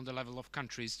on the level of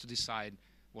countries to decide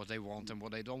what they want and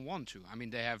what they don't want to. I mean,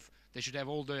 they should have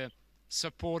all the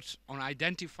support on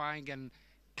identifying and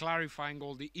clarifying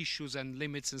all the issues and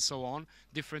limits and so on,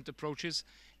 different approaches.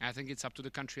 And I think it's up to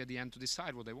the country at the end to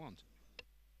decide what they want.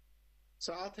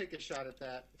 So I'll take a shot at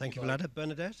that. Thank you, Vlada.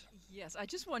 Bernadette? Yes, I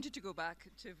just wanted to go back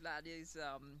to Vlada's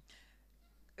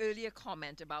earlier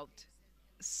comment about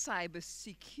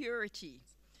cybersecurity.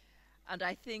 And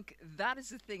I think that is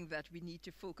the thing that we need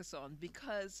to focus on,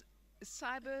 because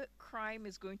cybercrime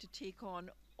is going to take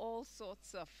on all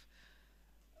sorts of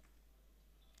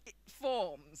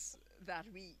forms that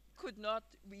we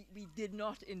did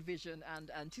not envision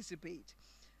and anticipate.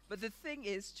 But the thing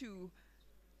is to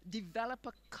develop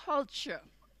a culture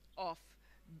of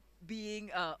being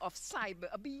aware,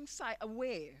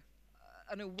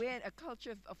 a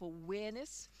culture of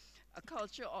awareness, a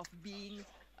culture of being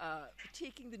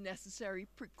taking the necessary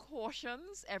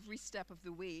precautions every step of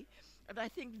the way. And I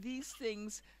think these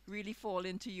things really fall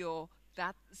into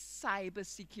that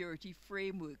cybersecurity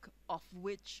framework, of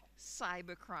which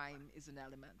cybercrime is an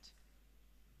element.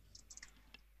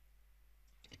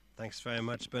 Thanks very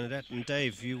much, Bernadette. And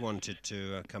Dave, you wanted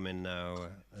to come in now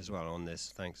as well on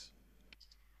this. Thanks.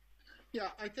 Yeah,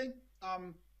 I think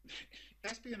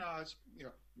espionage,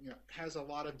 has a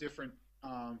lot of different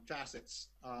facets.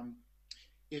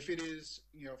 If it is,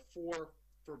 for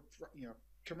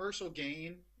commercial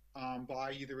gain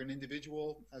by either an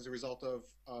individual as a result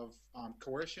of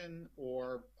coercion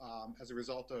or as a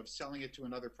result of selling it to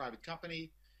another private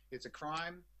company, it's a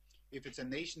crime. If it's a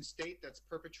nation state that's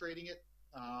perpetrating it,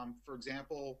 for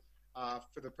example,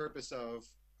 for the purpose of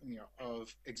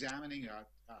examining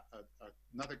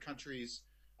another country's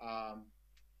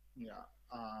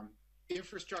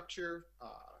infrastructure,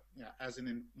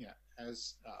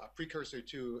 as a precursor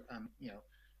to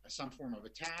some form of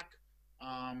attack,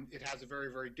 it has a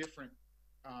very, very different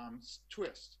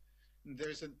twist.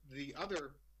 There's the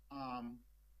other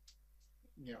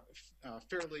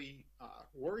fairly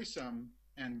worrisome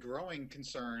and growing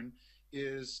concern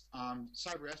is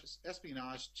cyber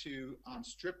espionage to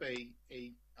strip a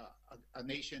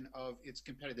nation of its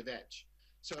competitive edge.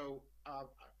 So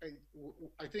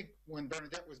I think when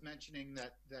Bernadette was mentioning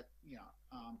that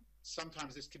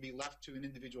sometimes this can be left to an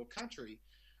individual country,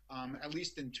 at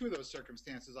least in two of those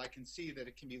circumstances, I can see that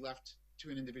it can be left to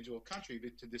an individual country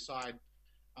to decide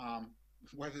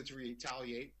whether to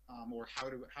retaliate or how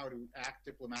to act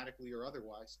diplomatically or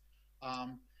otherwise.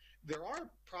 There are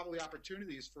probably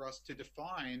opportunities for us to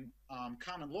define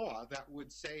common law that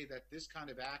would say that this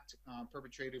kind of act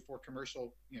perpetrated for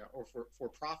commercial, or for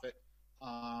profit,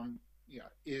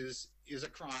 is a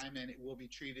crime, and it will be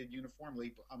treated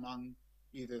uniformly among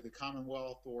either the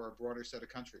Commonwealth or a broader set of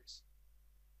countries.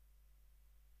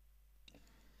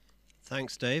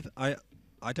 Thanks, Dave. I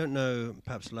don't know,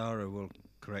 perhaps Laura will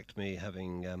correct me,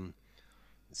 having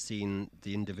seen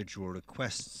the individual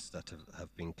requests that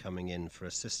have been coming in for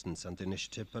assistance and the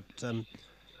initiative, but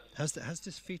has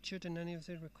this featured in any of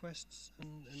the requests?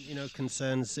 And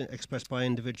concerns expressed by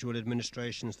individual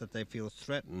administrations that they feel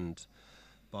threatened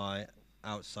by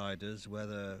outsiders,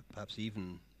 whether perhaps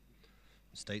even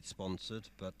state-sponsored,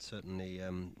 but certainly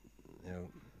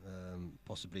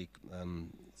possibly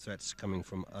threats coming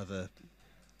from other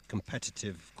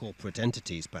competitive corporate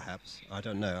entities, perhaps. I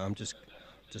don't know. I'm just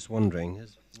wondering.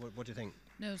 What do you think?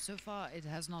 No, so far it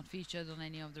has not featured on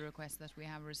any of the requests that we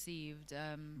have received.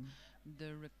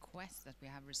 The requests that we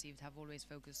have received have always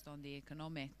focused on the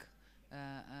economic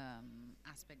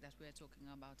aspect that we were talking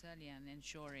about earlier, and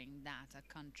ensuring that a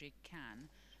country can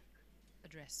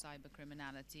address cyber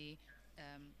criminality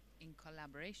in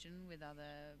collaboration with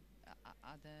other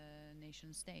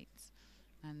nation states,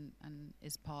 and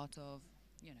is part of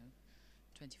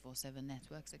 24/7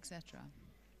 networks, etc.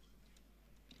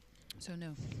 So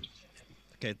no.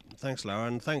 Okay, thanks, Laura,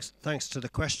 and thanks to the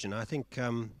question. I think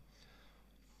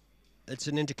it's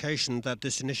an indication that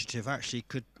this initiative actually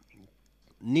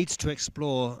needs to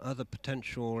explore other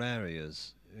potential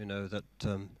areas, that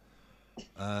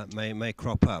may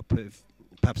crop up.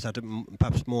 perhaps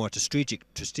perhaps more at a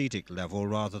strategic level,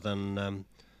 rather than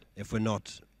if we're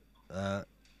not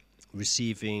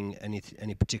receiving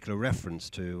any particular reference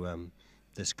to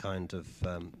this kind of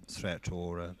threat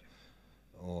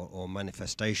or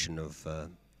manifestation of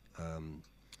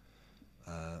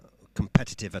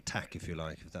competitive attack, if you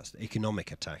like, if that's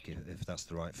economic attack, if that's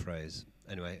the right phrase.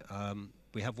 Anyway,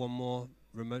 we have one more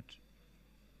remote.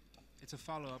 It's a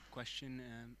follow-up question,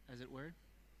 as it were,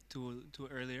 to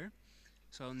earlier.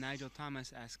 So Nigel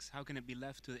Thomas asks, how can it be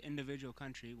left to the individual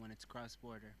country when it's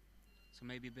cross-border? So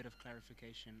maybe a bit of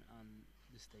clarification on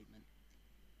the statement.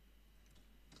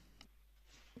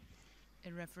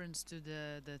 In reference to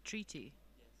the treaty?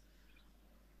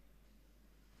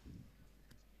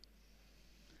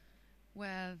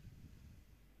 Well,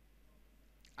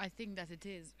 I think that it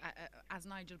is, as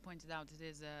Nigel pointed out, it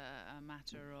is a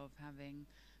matter of having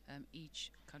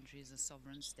each country as a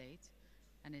sovereign state,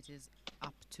 and it is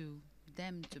up to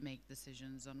them to make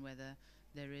decisions on whether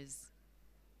there is,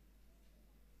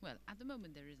 well, at the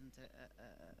moment there isn't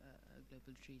a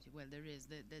global treaty. Well, there is.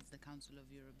 There's the Council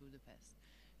of Europe, Budapest.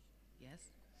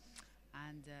 Yes.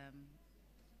 And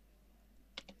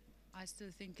I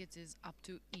still think it is up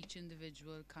to each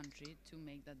individual country to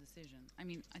make that decision. I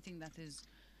mean, I think that is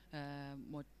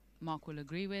what Mark will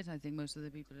agree with. I think most of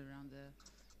the people around the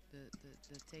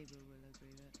table will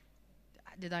agree with.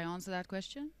 Did I answer that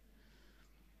question?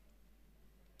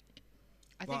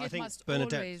 I think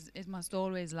it must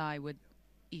always lie with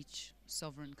each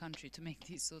sovereign country to make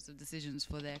these sorts of decisions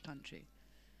for their country.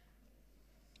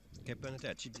 Okay,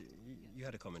 Bernadette, you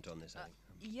had a comment on this, I think.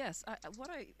 Yes,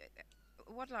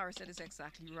 what Lara said is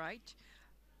exactly right.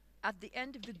 At the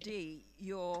end of the day,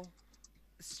 your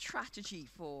strategy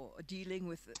for dealing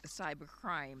with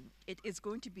cybercrime, it is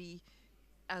going to be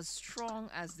as strong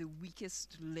as the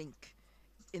weakest link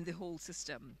in the whole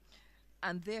system.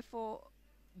 And therefore,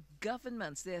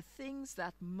 governments, there are things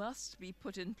that must be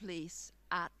put in place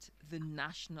at the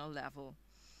national level.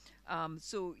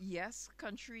 So yes,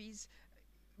 countries,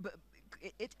 but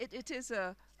it is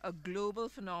a global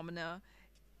phenomena.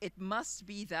 It must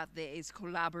be that there is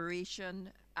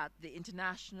collaboration at the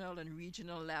international and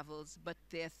regional levels, but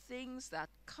there are things that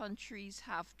countries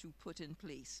have to put in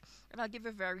place. And I'll give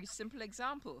a very simple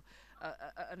example,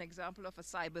 an example of a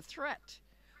cyber threat.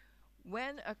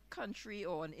 When a country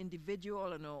or an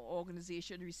individual or an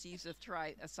organization receives a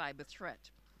cyber threat,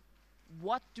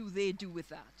 what do they do with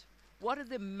that? What are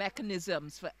the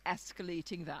mechanisms for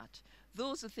escalating that?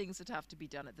 Those are things that have to be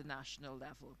done at the national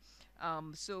level.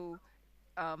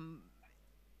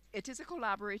 It is a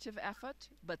collaborative effort,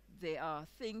 but there are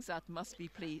things that must be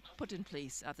put in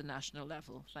place at the national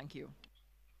level. Thank you.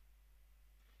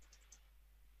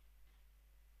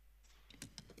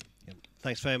 Yeah.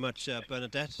 Thanks very much,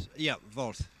 Bernadette. Yeah,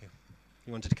 Volt,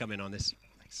 you wanted to come in on this.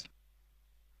 Thanks.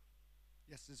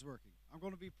 Yes, it's working. I'm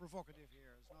going to be provocative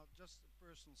here. It's not just a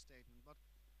personal statement, but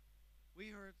we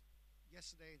heard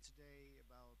yesterday and today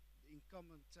about the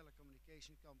incumbent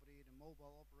telecommunication company, the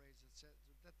mobile operators, etc.,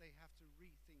 that they have to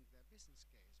rethink their business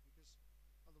case because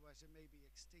otherwise they may be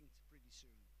extinct pretty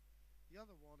soon. The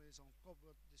other one is on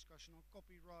discussion on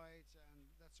copyright and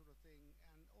that sort of thing,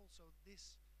 and also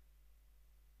this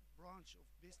branch of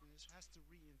business has to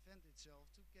reinvent itself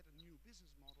to get a new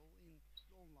business model in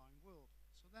the online world.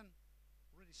 So then,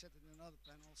 already said it in another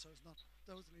panel, so it's not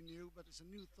totally new, but it's a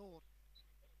new thought.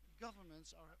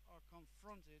 Governments are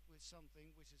confronted with something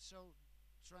which is so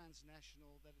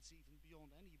transnational that it's even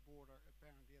beyond any border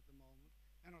apparently at the moment,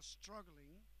 and are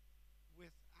struggling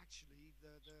with actually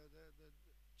the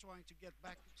trying to get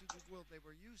back to the world they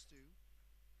were used to.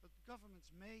 But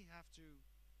governments may have to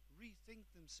rethink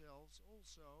themselves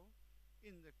also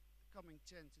in the coming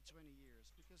 10 to 20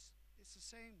 years, because it's the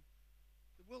same,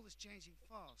 the world is changing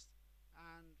fast,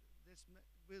 and this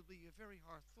will be a very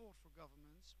hard thought for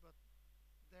governments, but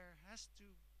there has to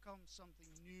come something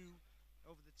new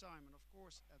over the time. And of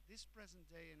course, at this present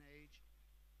day and age,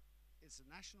 it's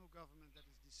the national government that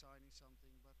is deciding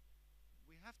something, but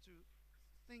we have to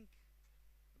think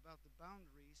about the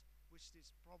boundaries which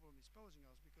this problem is posing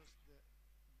us, because the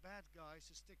bad guys,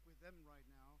 to stick with them right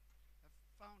now, have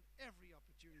found every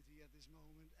opportunity at this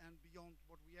moment and beyond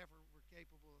what we ever were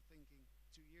capable of thinking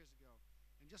 2 years ago.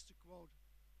 And just to quote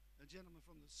a gentleman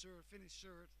from the Finnish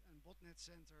CERT and Botnet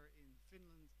Center in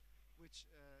Finland, which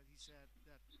he said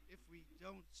that if we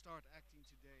don't start acting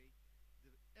today,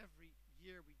 every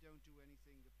year we don't do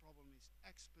anything, the problem is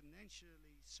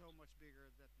exponentially so much bigger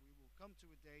that we will come to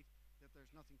a date that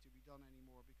there's nothing to be done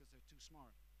anymore because they're too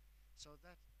smart. So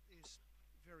that is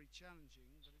very challenging,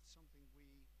 but it's something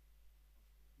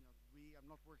I'm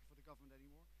not working for the government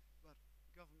anymore, but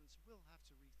governments will have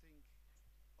to rethink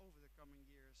over the coming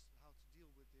years how to deal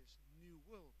with this new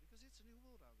world, because it's a new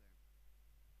world out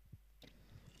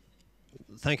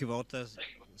there. Thank you, Walt. There's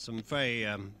some very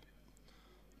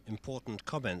important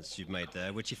comments you've made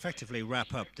there, which effectively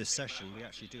wrap up this session. We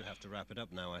actually do have to wrap it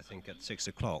up now, I think, at 6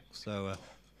 o'clock. So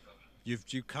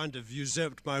you kind of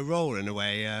usurped my role in a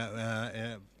way,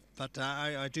 but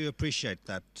I do appreciate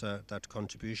that that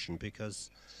contribution,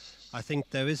 because I think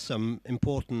there is some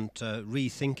important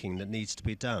rethinking that needs to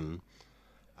be done,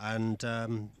 and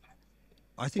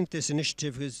I think this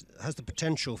initiative has the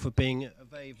potential for being a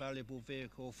very valuable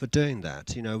vehicle for doing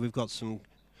that. You know, we've got some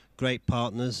great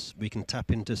partners. We can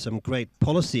tap into some great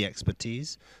policy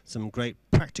expertise, some great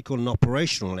practical and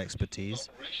operational expertise,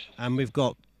 and we've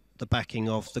got the backing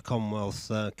of the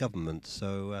Commonwealth government.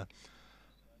 So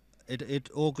it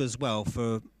augurs well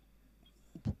for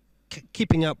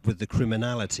keeping up with the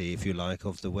criminality, if you like,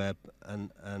 of the web, and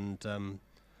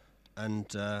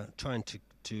trying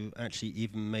to actually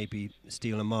even maybe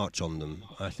steal a march on them.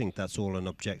 I think that's all an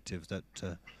objective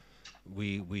that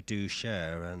we do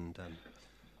share, and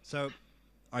so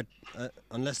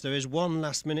unless there is one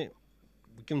last minute,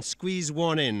 we can squeeze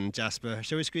one in, Jasper.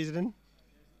 Shall we squeeze it in?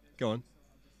 Go on.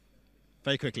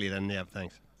 Very quickly then, yeah,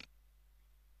 thanks.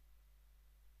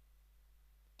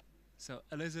 So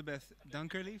Elizabeth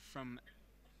Dunkerley from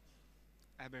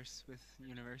Aberystwyth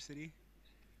University.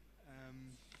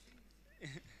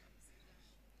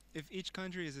 If each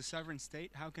country is a sovereign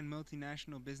state, how can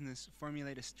multinational business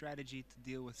formulate a strategy to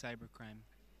deal with cybercrime?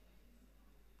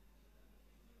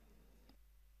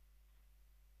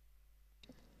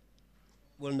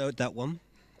 We'll note that one.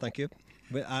 Thank you.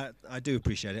 I do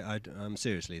appreciate it.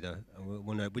 Seriously, though,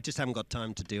 we just haven't got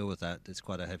time to deal with that. It's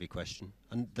quite a heavy question.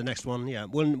 And the next one, yeah,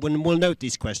 we'll note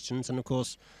these questions. And of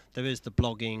course, there is the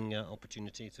blogging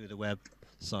opportunity through the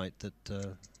website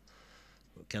that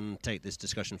can take this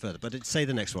discussion further. But say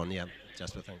the next one, yeah,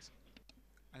 Jasper. Thanks.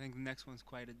 I think the next one's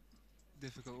quite a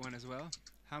difficult one as well.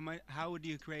 How would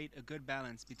you create a good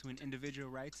balance between individual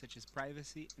rights such as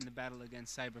privacy and the battle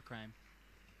against cybercrime?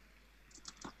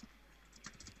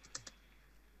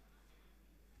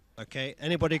 Okay,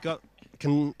 anybody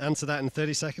can answer that in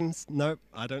 30 seconds? No,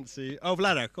 I don't see. Oh,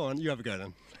 Vlado, go on, you have a go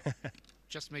then.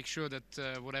 Just make sure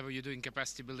that whatever you do in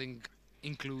capacity building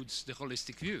includes the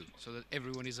holistic view, so that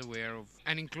everyone is aware of,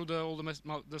 and include all the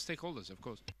stakeholders, of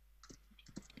course.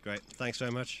 Great, thanks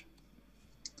very much.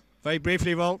 Very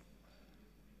briefly, Walt.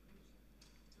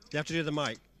 You have to do the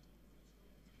mic.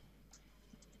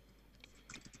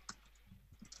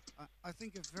 I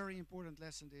think a very important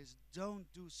lesson is don't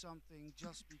do something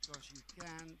just because you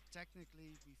can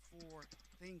technically before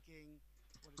thinking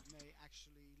what it may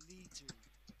actually lead to.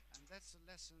 And that's a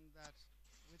lesson that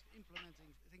with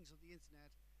implementing things on the internet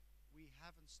we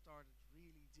haven't started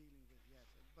really dealing with yet.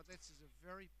 But this is a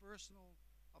very personal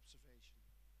observation.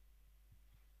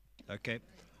 Okay.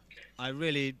 I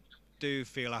really do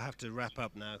feel I have to wrap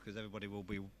up now because everybody will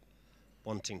be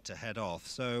wanting to head off.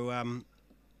 So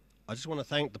I just want to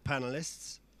thank the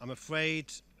panelists. I'm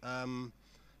afraid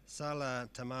Sala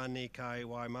Tamani Kai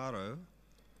Waimaro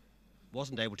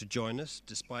wasn't able to join us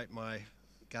despite my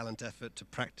gallant effort to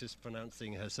practice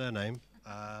pronouncing her surname.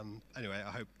 Anyway,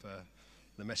 I hope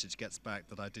the message gets back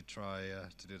that I did try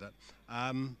to do that.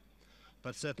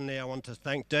 But certainly I want to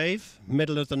thank Dave,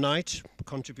 middle of the night,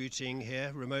 contributing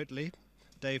here remotely.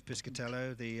 Dave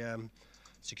Piscatello, the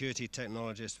security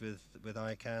technologist with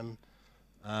ICANN.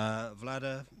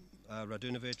 Vlada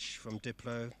Radunovic from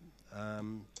Diplo.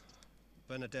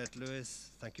 Bernadette Lewis,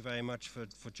 thank you very much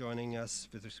for joining us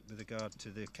with regard to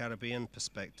the Caribbean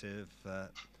perspective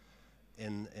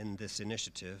in this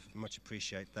initiative. Much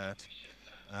appreciate that.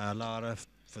 Lara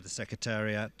for the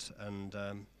Secretariat, and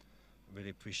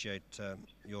really appreciate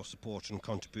your support and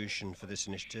contribution for this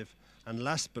initiative. And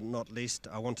last but not least,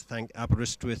 I want to thank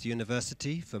Aberystwyth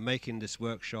University for making this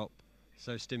workshop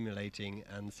so stimulating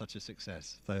and such a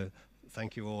success. So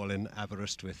thank you all in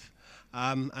Aberystwyth.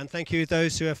 And thank you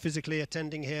those who are physically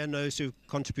attending here and those who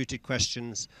contributed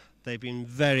questions. They've been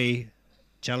very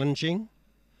challenging,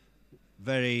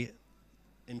 very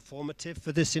informative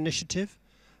for this initiative,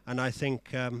 and I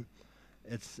think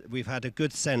we've had a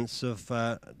good sense of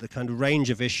the kind of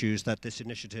range of issues that this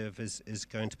initiative is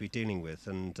going to be dealing with,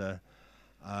 and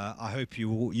I hope you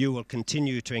will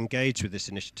continue to engage with this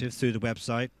initiative through the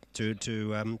website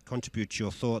to contribute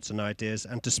your thoughts and ideas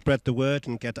and to spread the word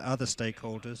and get other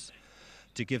stakeholders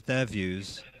to give their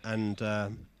views and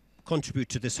contribute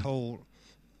to this whole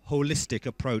holistic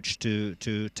approach to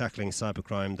tackling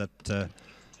cybercrime that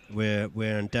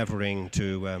we're endeavoring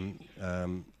to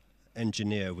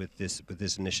engineer with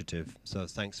this initiative. So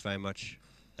thanks very much,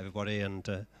 everybody,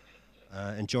 and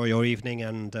enjoy your evening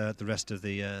and the rest of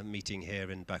the meeting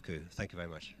here in Baku. Thank you very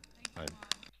much. Bye.